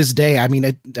 to this day, I mean,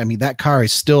 that car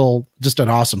is still just an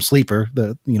awesome sleeper.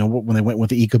 You know, when they went with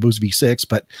the EcoBoost V6,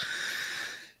 but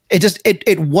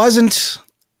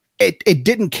it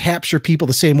didn't capture people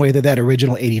the same way that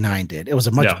original 89 did. It was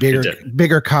a much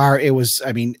bigger car. It was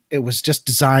just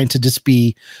designed to just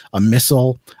be a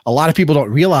missile. A lot of people don't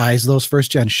realize those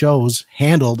first gen shows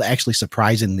handled actually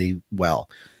surprisingly well.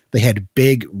 They had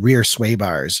big rear sway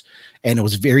bars, and it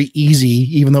was very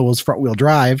easy, even though it was front wheel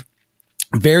drive,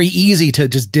 very easy to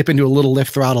just dip into a little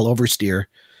lift throttle oversteer,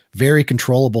 very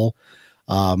controllable.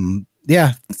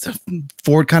 Yeah,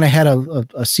 Ford kind of had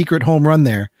a secret home run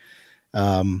there.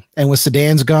 And with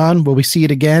sedans gone, will we see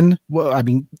it again? Well, I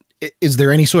mean, is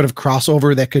there any sort of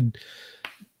crossover that could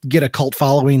get a cult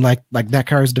following like that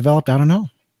car has developed? I don't know.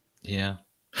 Yeah.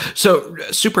 So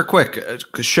super quick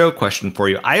show question for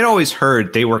you. I had always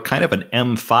heard they were kind of an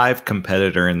M5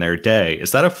 competitor in their day.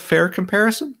 Is that a fair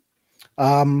comparison?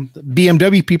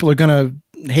 BMW people are going to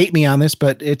hate me on this,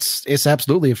 but it's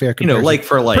absolutely a fair comparison. You know, like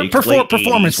for like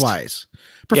performance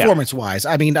wise.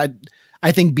 I mean,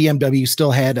 I think BMW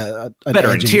still had a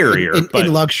better interior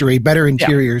in luxury, better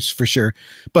interiors for sure.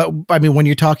 But I mean, when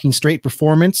you're talking straight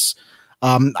performance,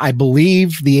 I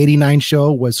believe the 89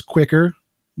 show was quicker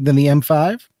than the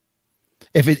M5.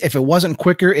 If it wasn't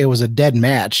quicker, it was a dead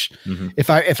match.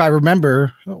 If I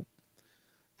remember,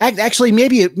 actually,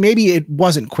 maybe it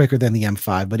wasn't quicker than the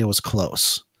M5, but it was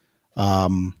close.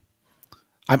 I'm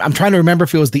trying to remember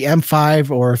if it was the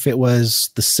M5 or if it was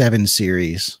the 7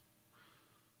 Series.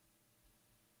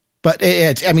 But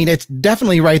I mean, it's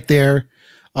definitely right there.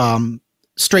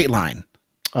 Straight line.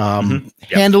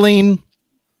 Handling.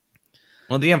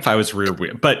 Well, the M5 was rear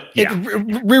wheel, but yeah.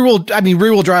 Rear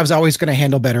wheel drive is always going to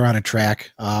handle better on a track.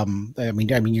 I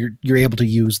mean, you're able to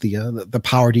use the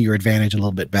power to your advantage a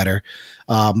little bit better.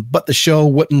 But the show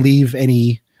wouldn't leave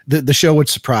any. The show would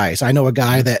surprise. I know a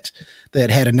guy that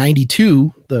had a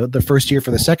 92 the first year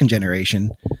for the second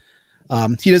generation.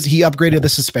 He upgraded the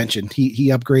suspension. He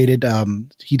upgraded.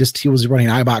 He was running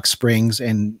iBox springs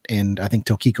and I think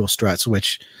Tokiko struts,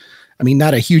 which, I mean,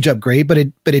 not a huge upgrade, but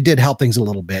it did help things a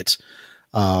little bit.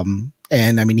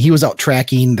 And I mean, he was out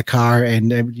tracking the car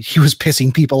and he was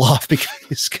pissing people off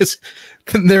because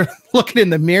they're looking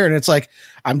in the mirror and it's like,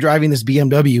 I'm driving this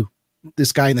BMW.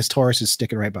 This guy in this Taurus is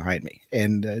sticking right behind me.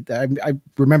 And I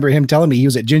remember him telling me he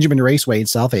was at Gingerman Raceway in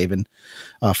South Haven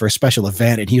for a special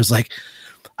event. And he was like,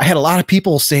 I had a lot of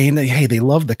people saying that, hey, they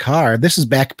love the car. This is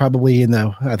back probably in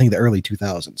I think the early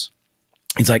 2000s.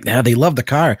 He's like, yeah, they love the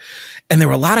car. And there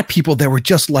were a lot of people that were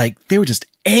just like, they were just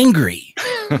angry.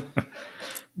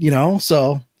 You know,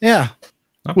 so yeah,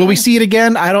 Okay. Will we see it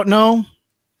again? I don't know.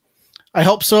 I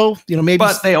hope so. You know, maybe,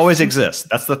 but they always exist.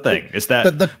 That's the thing. Is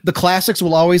that the classics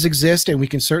will always exist, and we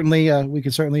can certainly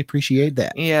appreciate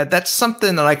that. Yeah, that's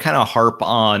something that I kind of harp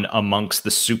on amongst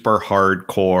the super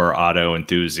hardcore auto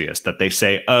enthusiasts, that they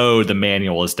say, "Oh, the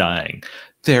manual is dying."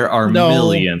 There are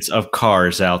millions of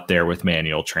cars out there with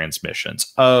manual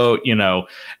transmissions. Oh, you know,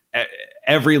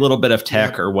 every little bit of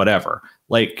tech or whatever.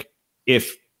 Like,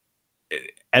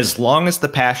 as long as the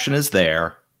passion is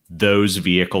there, those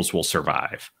vehicles will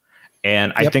survive.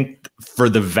 And I think for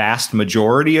the vast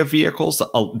majority of vehicles,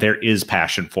 there is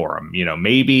passion for them. You know,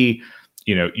 maybe,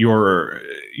 you know, your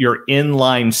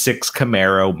inline six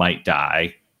Camaro might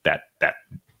die. That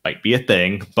might be a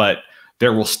thing, but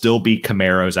there will still be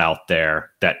Camaros out there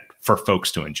that for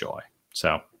folks to enjoy.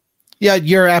 So, yeah,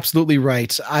 you're absolutely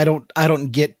right. I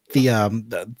don't get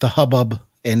the hubbub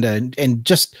and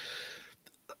just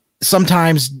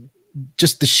sometimes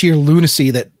just the sheer lunacy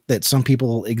that some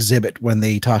people exhibit when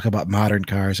they talk about modern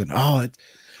cars, and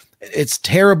it's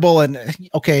terrible. And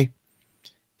okay,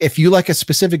 if you like a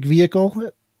specific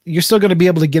vehicle, you're still going to be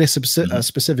able to get a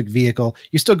specific vehicle.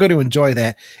 You're still going to enjoy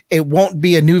that. It won't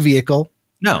be a new vehicle.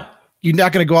 No, you're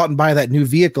not going to go out and buy that new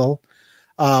vehicle.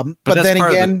 But that's then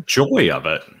part again, of the joy of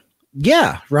it.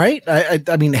 Yeah, right.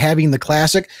 I mean, having the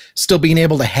classic, still being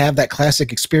able to have that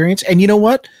classic experience. And you know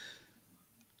what?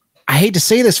 I hate to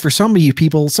say this for some of you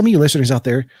people, some of you listeners out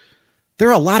there, there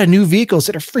are a lot of new vehicles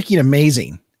that are freaking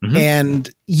amazing. And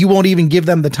you won't even give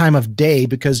them the time of day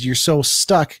because you're so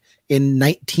stuck in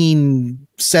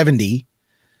 1970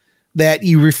 that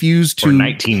you refuse to, or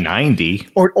 1990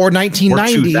 or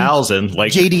 1990 or 2000,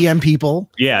 like JDM people.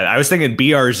 Yeah, I was thinking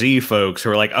BRZ folks who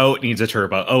are like, oh, it needs a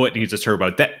turbo. Oh, it needs a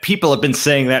turbo. That people have been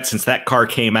saying that since that car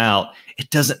came out. It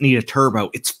doesn't need a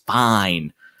turbo. It's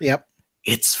fine. Yep.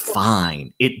 It's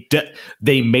fine.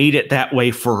 They made it that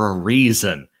way for a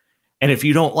reason. And if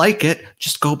you don't like it,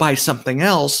 just go buy something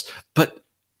else. But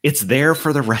it's there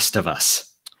for the rest of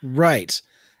us. Right.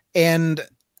 And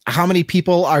how many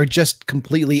people are just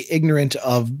completely ignorant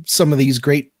of some of these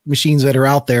great machines that are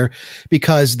out there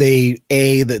because they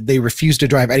refuse to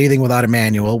drive anything without a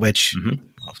manual, which,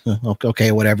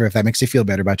 okay, whatever, if that makes you feel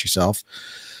better about yourself.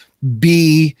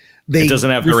 B, it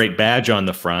doesn't have the right badge on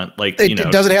the front. Like, it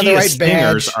doesn't have the right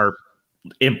badge. Are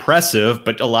impressive,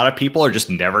 but a lot of people are just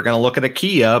never going to look at a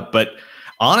Kia. But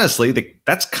honestly,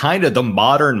 that's kind of the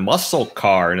modern muscle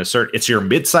car. It's your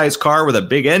mid-sized car with a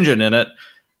big engine in it.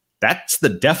 That's the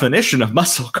definition of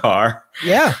muscle car.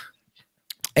 Yeah.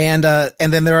 And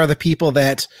then there are the people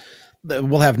that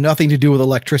will have nothing to do with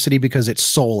electricity because it's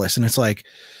soulless. And it's like,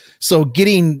 so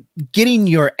getting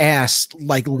your ass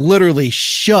like literally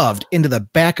shoved into the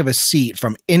back of a seat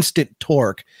from instant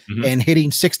torque and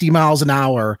hitting 60 miles an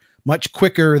hour much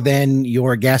quicker than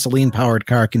your gasoline powered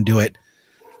car can do it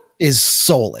is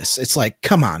soulless. It's like,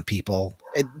 come on, people.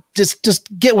 Just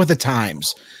get with the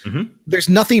times. There's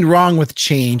nothing wrong with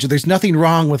change. There's nothing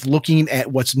wrong with looking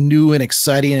at what's new and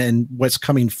exciting and what's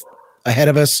coming ahead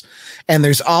of us. And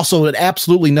there's also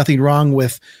absolutely nothing wrong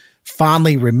with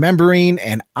fondly remembering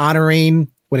and honoring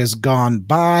what has gone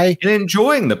by and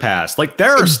enjoying the past. Like,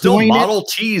 there are still Model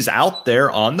Ts out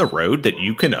there on the road that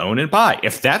you can own and buy.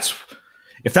 If that's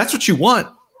what you want,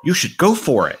 you should go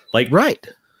for it. Like, right.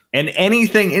 And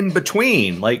anything in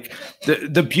between. Like,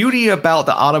 the beauty about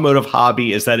the automotive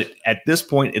hobby is that at this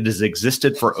point it has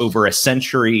existed for over a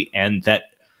century, and that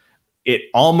it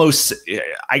almost,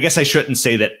 I guess I shouldn't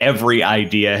say that every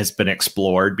idea has been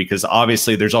explored, because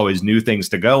obviously there's always new things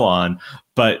to go on,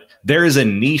 but there is a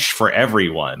niche for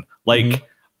everyone. Like,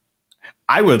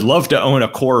 I would love to own a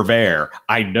Corvair.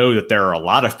 I know that there are a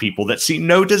lot of people that see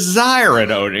no desire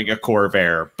in owning a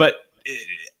Corvair, but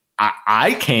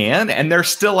I can, and they're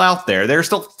still out there. There's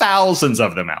still thousands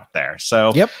of them out there.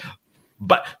 So,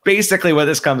 but basically what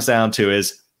this comes down to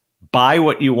is buy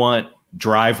what you want,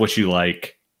 drive what you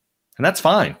like, and that's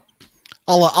fine.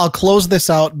 I'll close this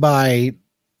out by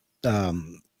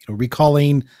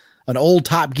recalling an old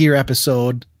Top Gear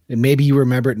episode, and maybe you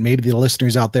remember it, and maybe the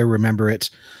listeners out there remember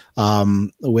it,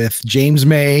 with James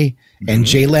May and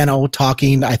Jay Leno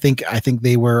talking. I think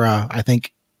they were. I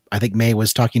think May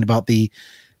was talking about the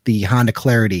Honda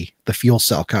Clarity, the fuel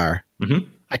cell car.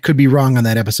 I could be wrong on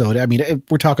that episode. I mean,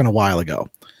 we're talking a while ago,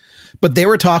 but they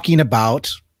were talking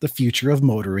about the future of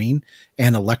motoring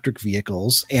and electric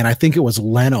vehicles. And I think it was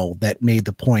Leno that made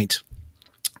the point.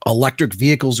 Electric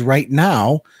vehicles right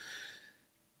now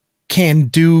can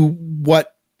do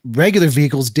what regular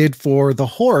vehicles did for the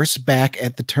horse back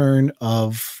at the turn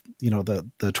of, the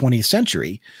 20th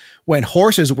century, when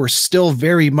horses were still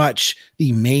very much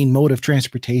the main mode of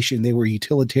transportation. They were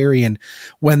utilitarian.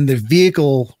 When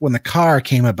the car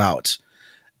came about,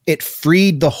 it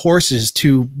freed the horses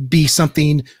to be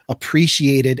something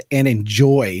appreciated and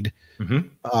enjoyed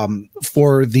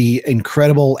for the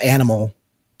incredible animal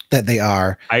that they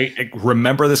are. I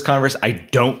remember this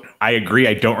conversation. I agree.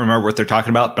 I don't remember what they're talking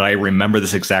about, but I remember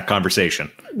this exact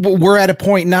conversation. We're at a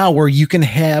point now where you can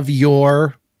have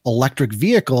your electric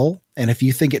vehicle, and if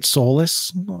you think it's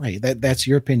soulless, hey, that's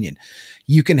your opinion.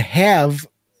 You can have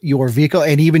your vehicle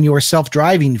and even your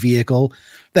self-driving vehicle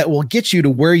that will get you to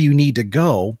where you need to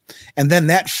go. And then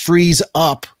that frees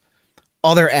up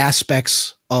other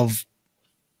aspects of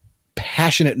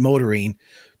passionate motoring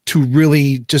to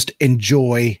really just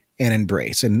enjoy and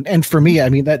embrace. And for me, I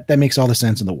mean, that makes all the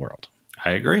sense in the world.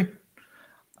 I agree.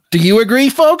 Do you agree,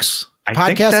 folks?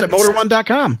 Podcast at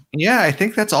motor1.com. Yeah, I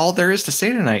think that's all there is to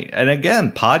say tonight. And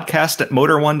again, podcast at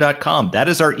motor1.com. That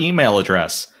is our email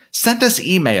address. Send us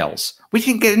emails. We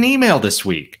can get an email this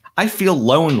week. I feel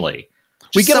lonely.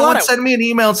 We get someone send me an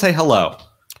email and say hello.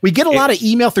 We get a lot of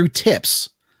email through tips.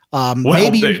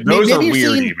 Maybe those are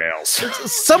weird emails.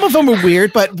 Some of them are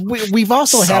weird, but we've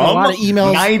also had a lot of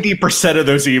emails. 90% of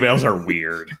those emails are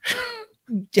weird.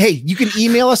 Hey, you can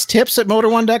email us tips at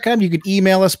motor1.com. You can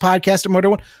email us podcast at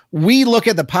motor1. We look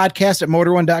at the podcast at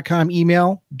motor1.com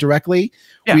email directly.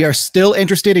 Yeah. We are still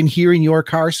interested in hearing your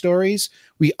car stories.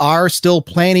 We are still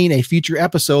planning a future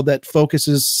episode that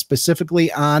focuses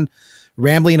specifically on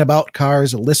rambling about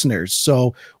cars listeners.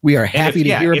 So we are happy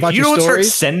to hear about your stories. If you don't start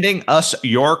sending us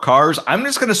your cars, I'm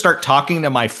just going to start talking to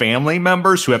my family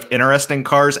members who have interesting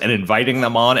cars and inviting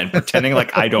them on and pretending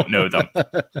like I don't know them.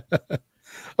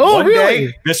 Oh, One really?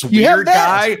 Day, this weird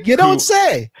guy. You don't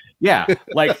say. Yeah.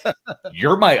 Like,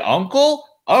 you're my uncle?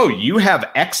 Oh, you have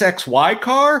XXY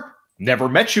car? Never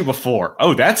met you before.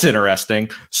 Oh, that's interesting.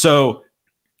 So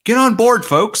get on board,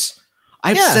 folks.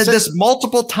 I've said this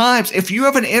multiple times. If you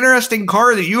have an interesting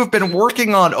car that you have been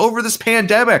working on over this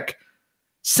pandemic,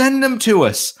 send them to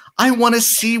us. I want to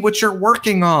see what you're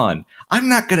working on. I'm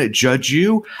not going to judge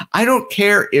you. I don't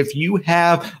care if you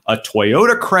have a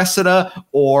Toyota Cressida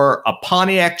or a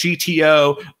Pontiac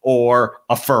GTO or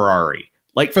a Ferrari.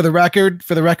 Like, for the record,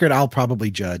 I'll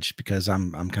probably judge because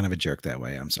I'm kind of a jerk that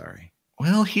way. I'm sorry.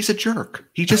 Well, he's a jerk.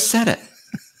 He just said it.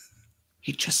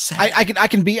 He just said it. I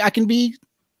can be.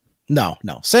 No.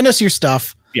 Send us your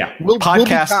stuff. Yeah.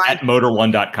 Podcast at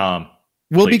motor1.com.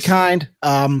 We'll be kind.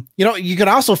 You can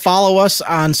also follow us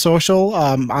on social.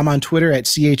 I'm on Twitter at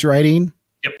CHWriting.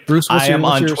 Yep. Bruce, I am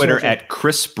on Twitter at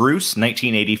Chris Bruce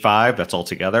 1985. That's all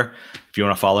together. If you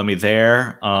want to follow me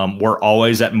there, we're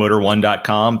always at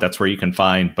motor1.com. That's where you can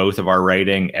find both of our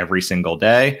writing every single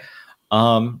day.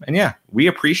 And yeah, we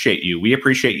appreciate you. We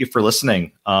appreciate you for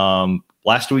listening.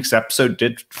 Last week's episode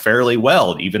did fairly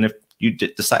well, even if you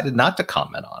decided not to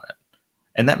comment on it.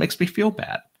 And that makes me feel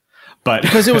bad. But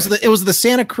because it was the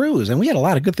Santa Cruz, and we had a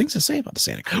lot of good things to say about the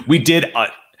Santa Cruz. We did.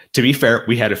 To be fair,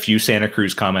 we had a few Santa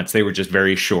Cruz comments. They were just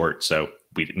very short, so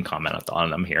we didn't comment on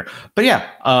them here. But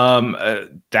yeah,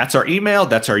 that's our email.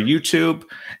 That's our YouTube.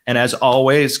 And as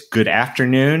always, good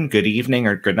afternoon, good evening,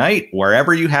 or good night,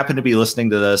 wherever you happen to be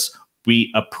listening to this.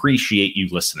 We appreciate you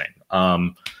listening.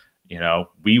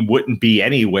 We wouldn't be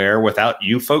anywhere without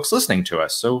you folks listening to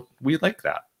us. So we like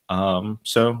that.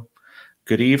 So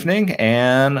good evening.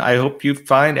 And I hope you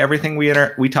find everything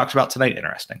we talked about tonight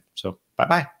interesting. So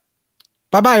bye-bye.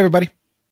 Bye-bye, everybody.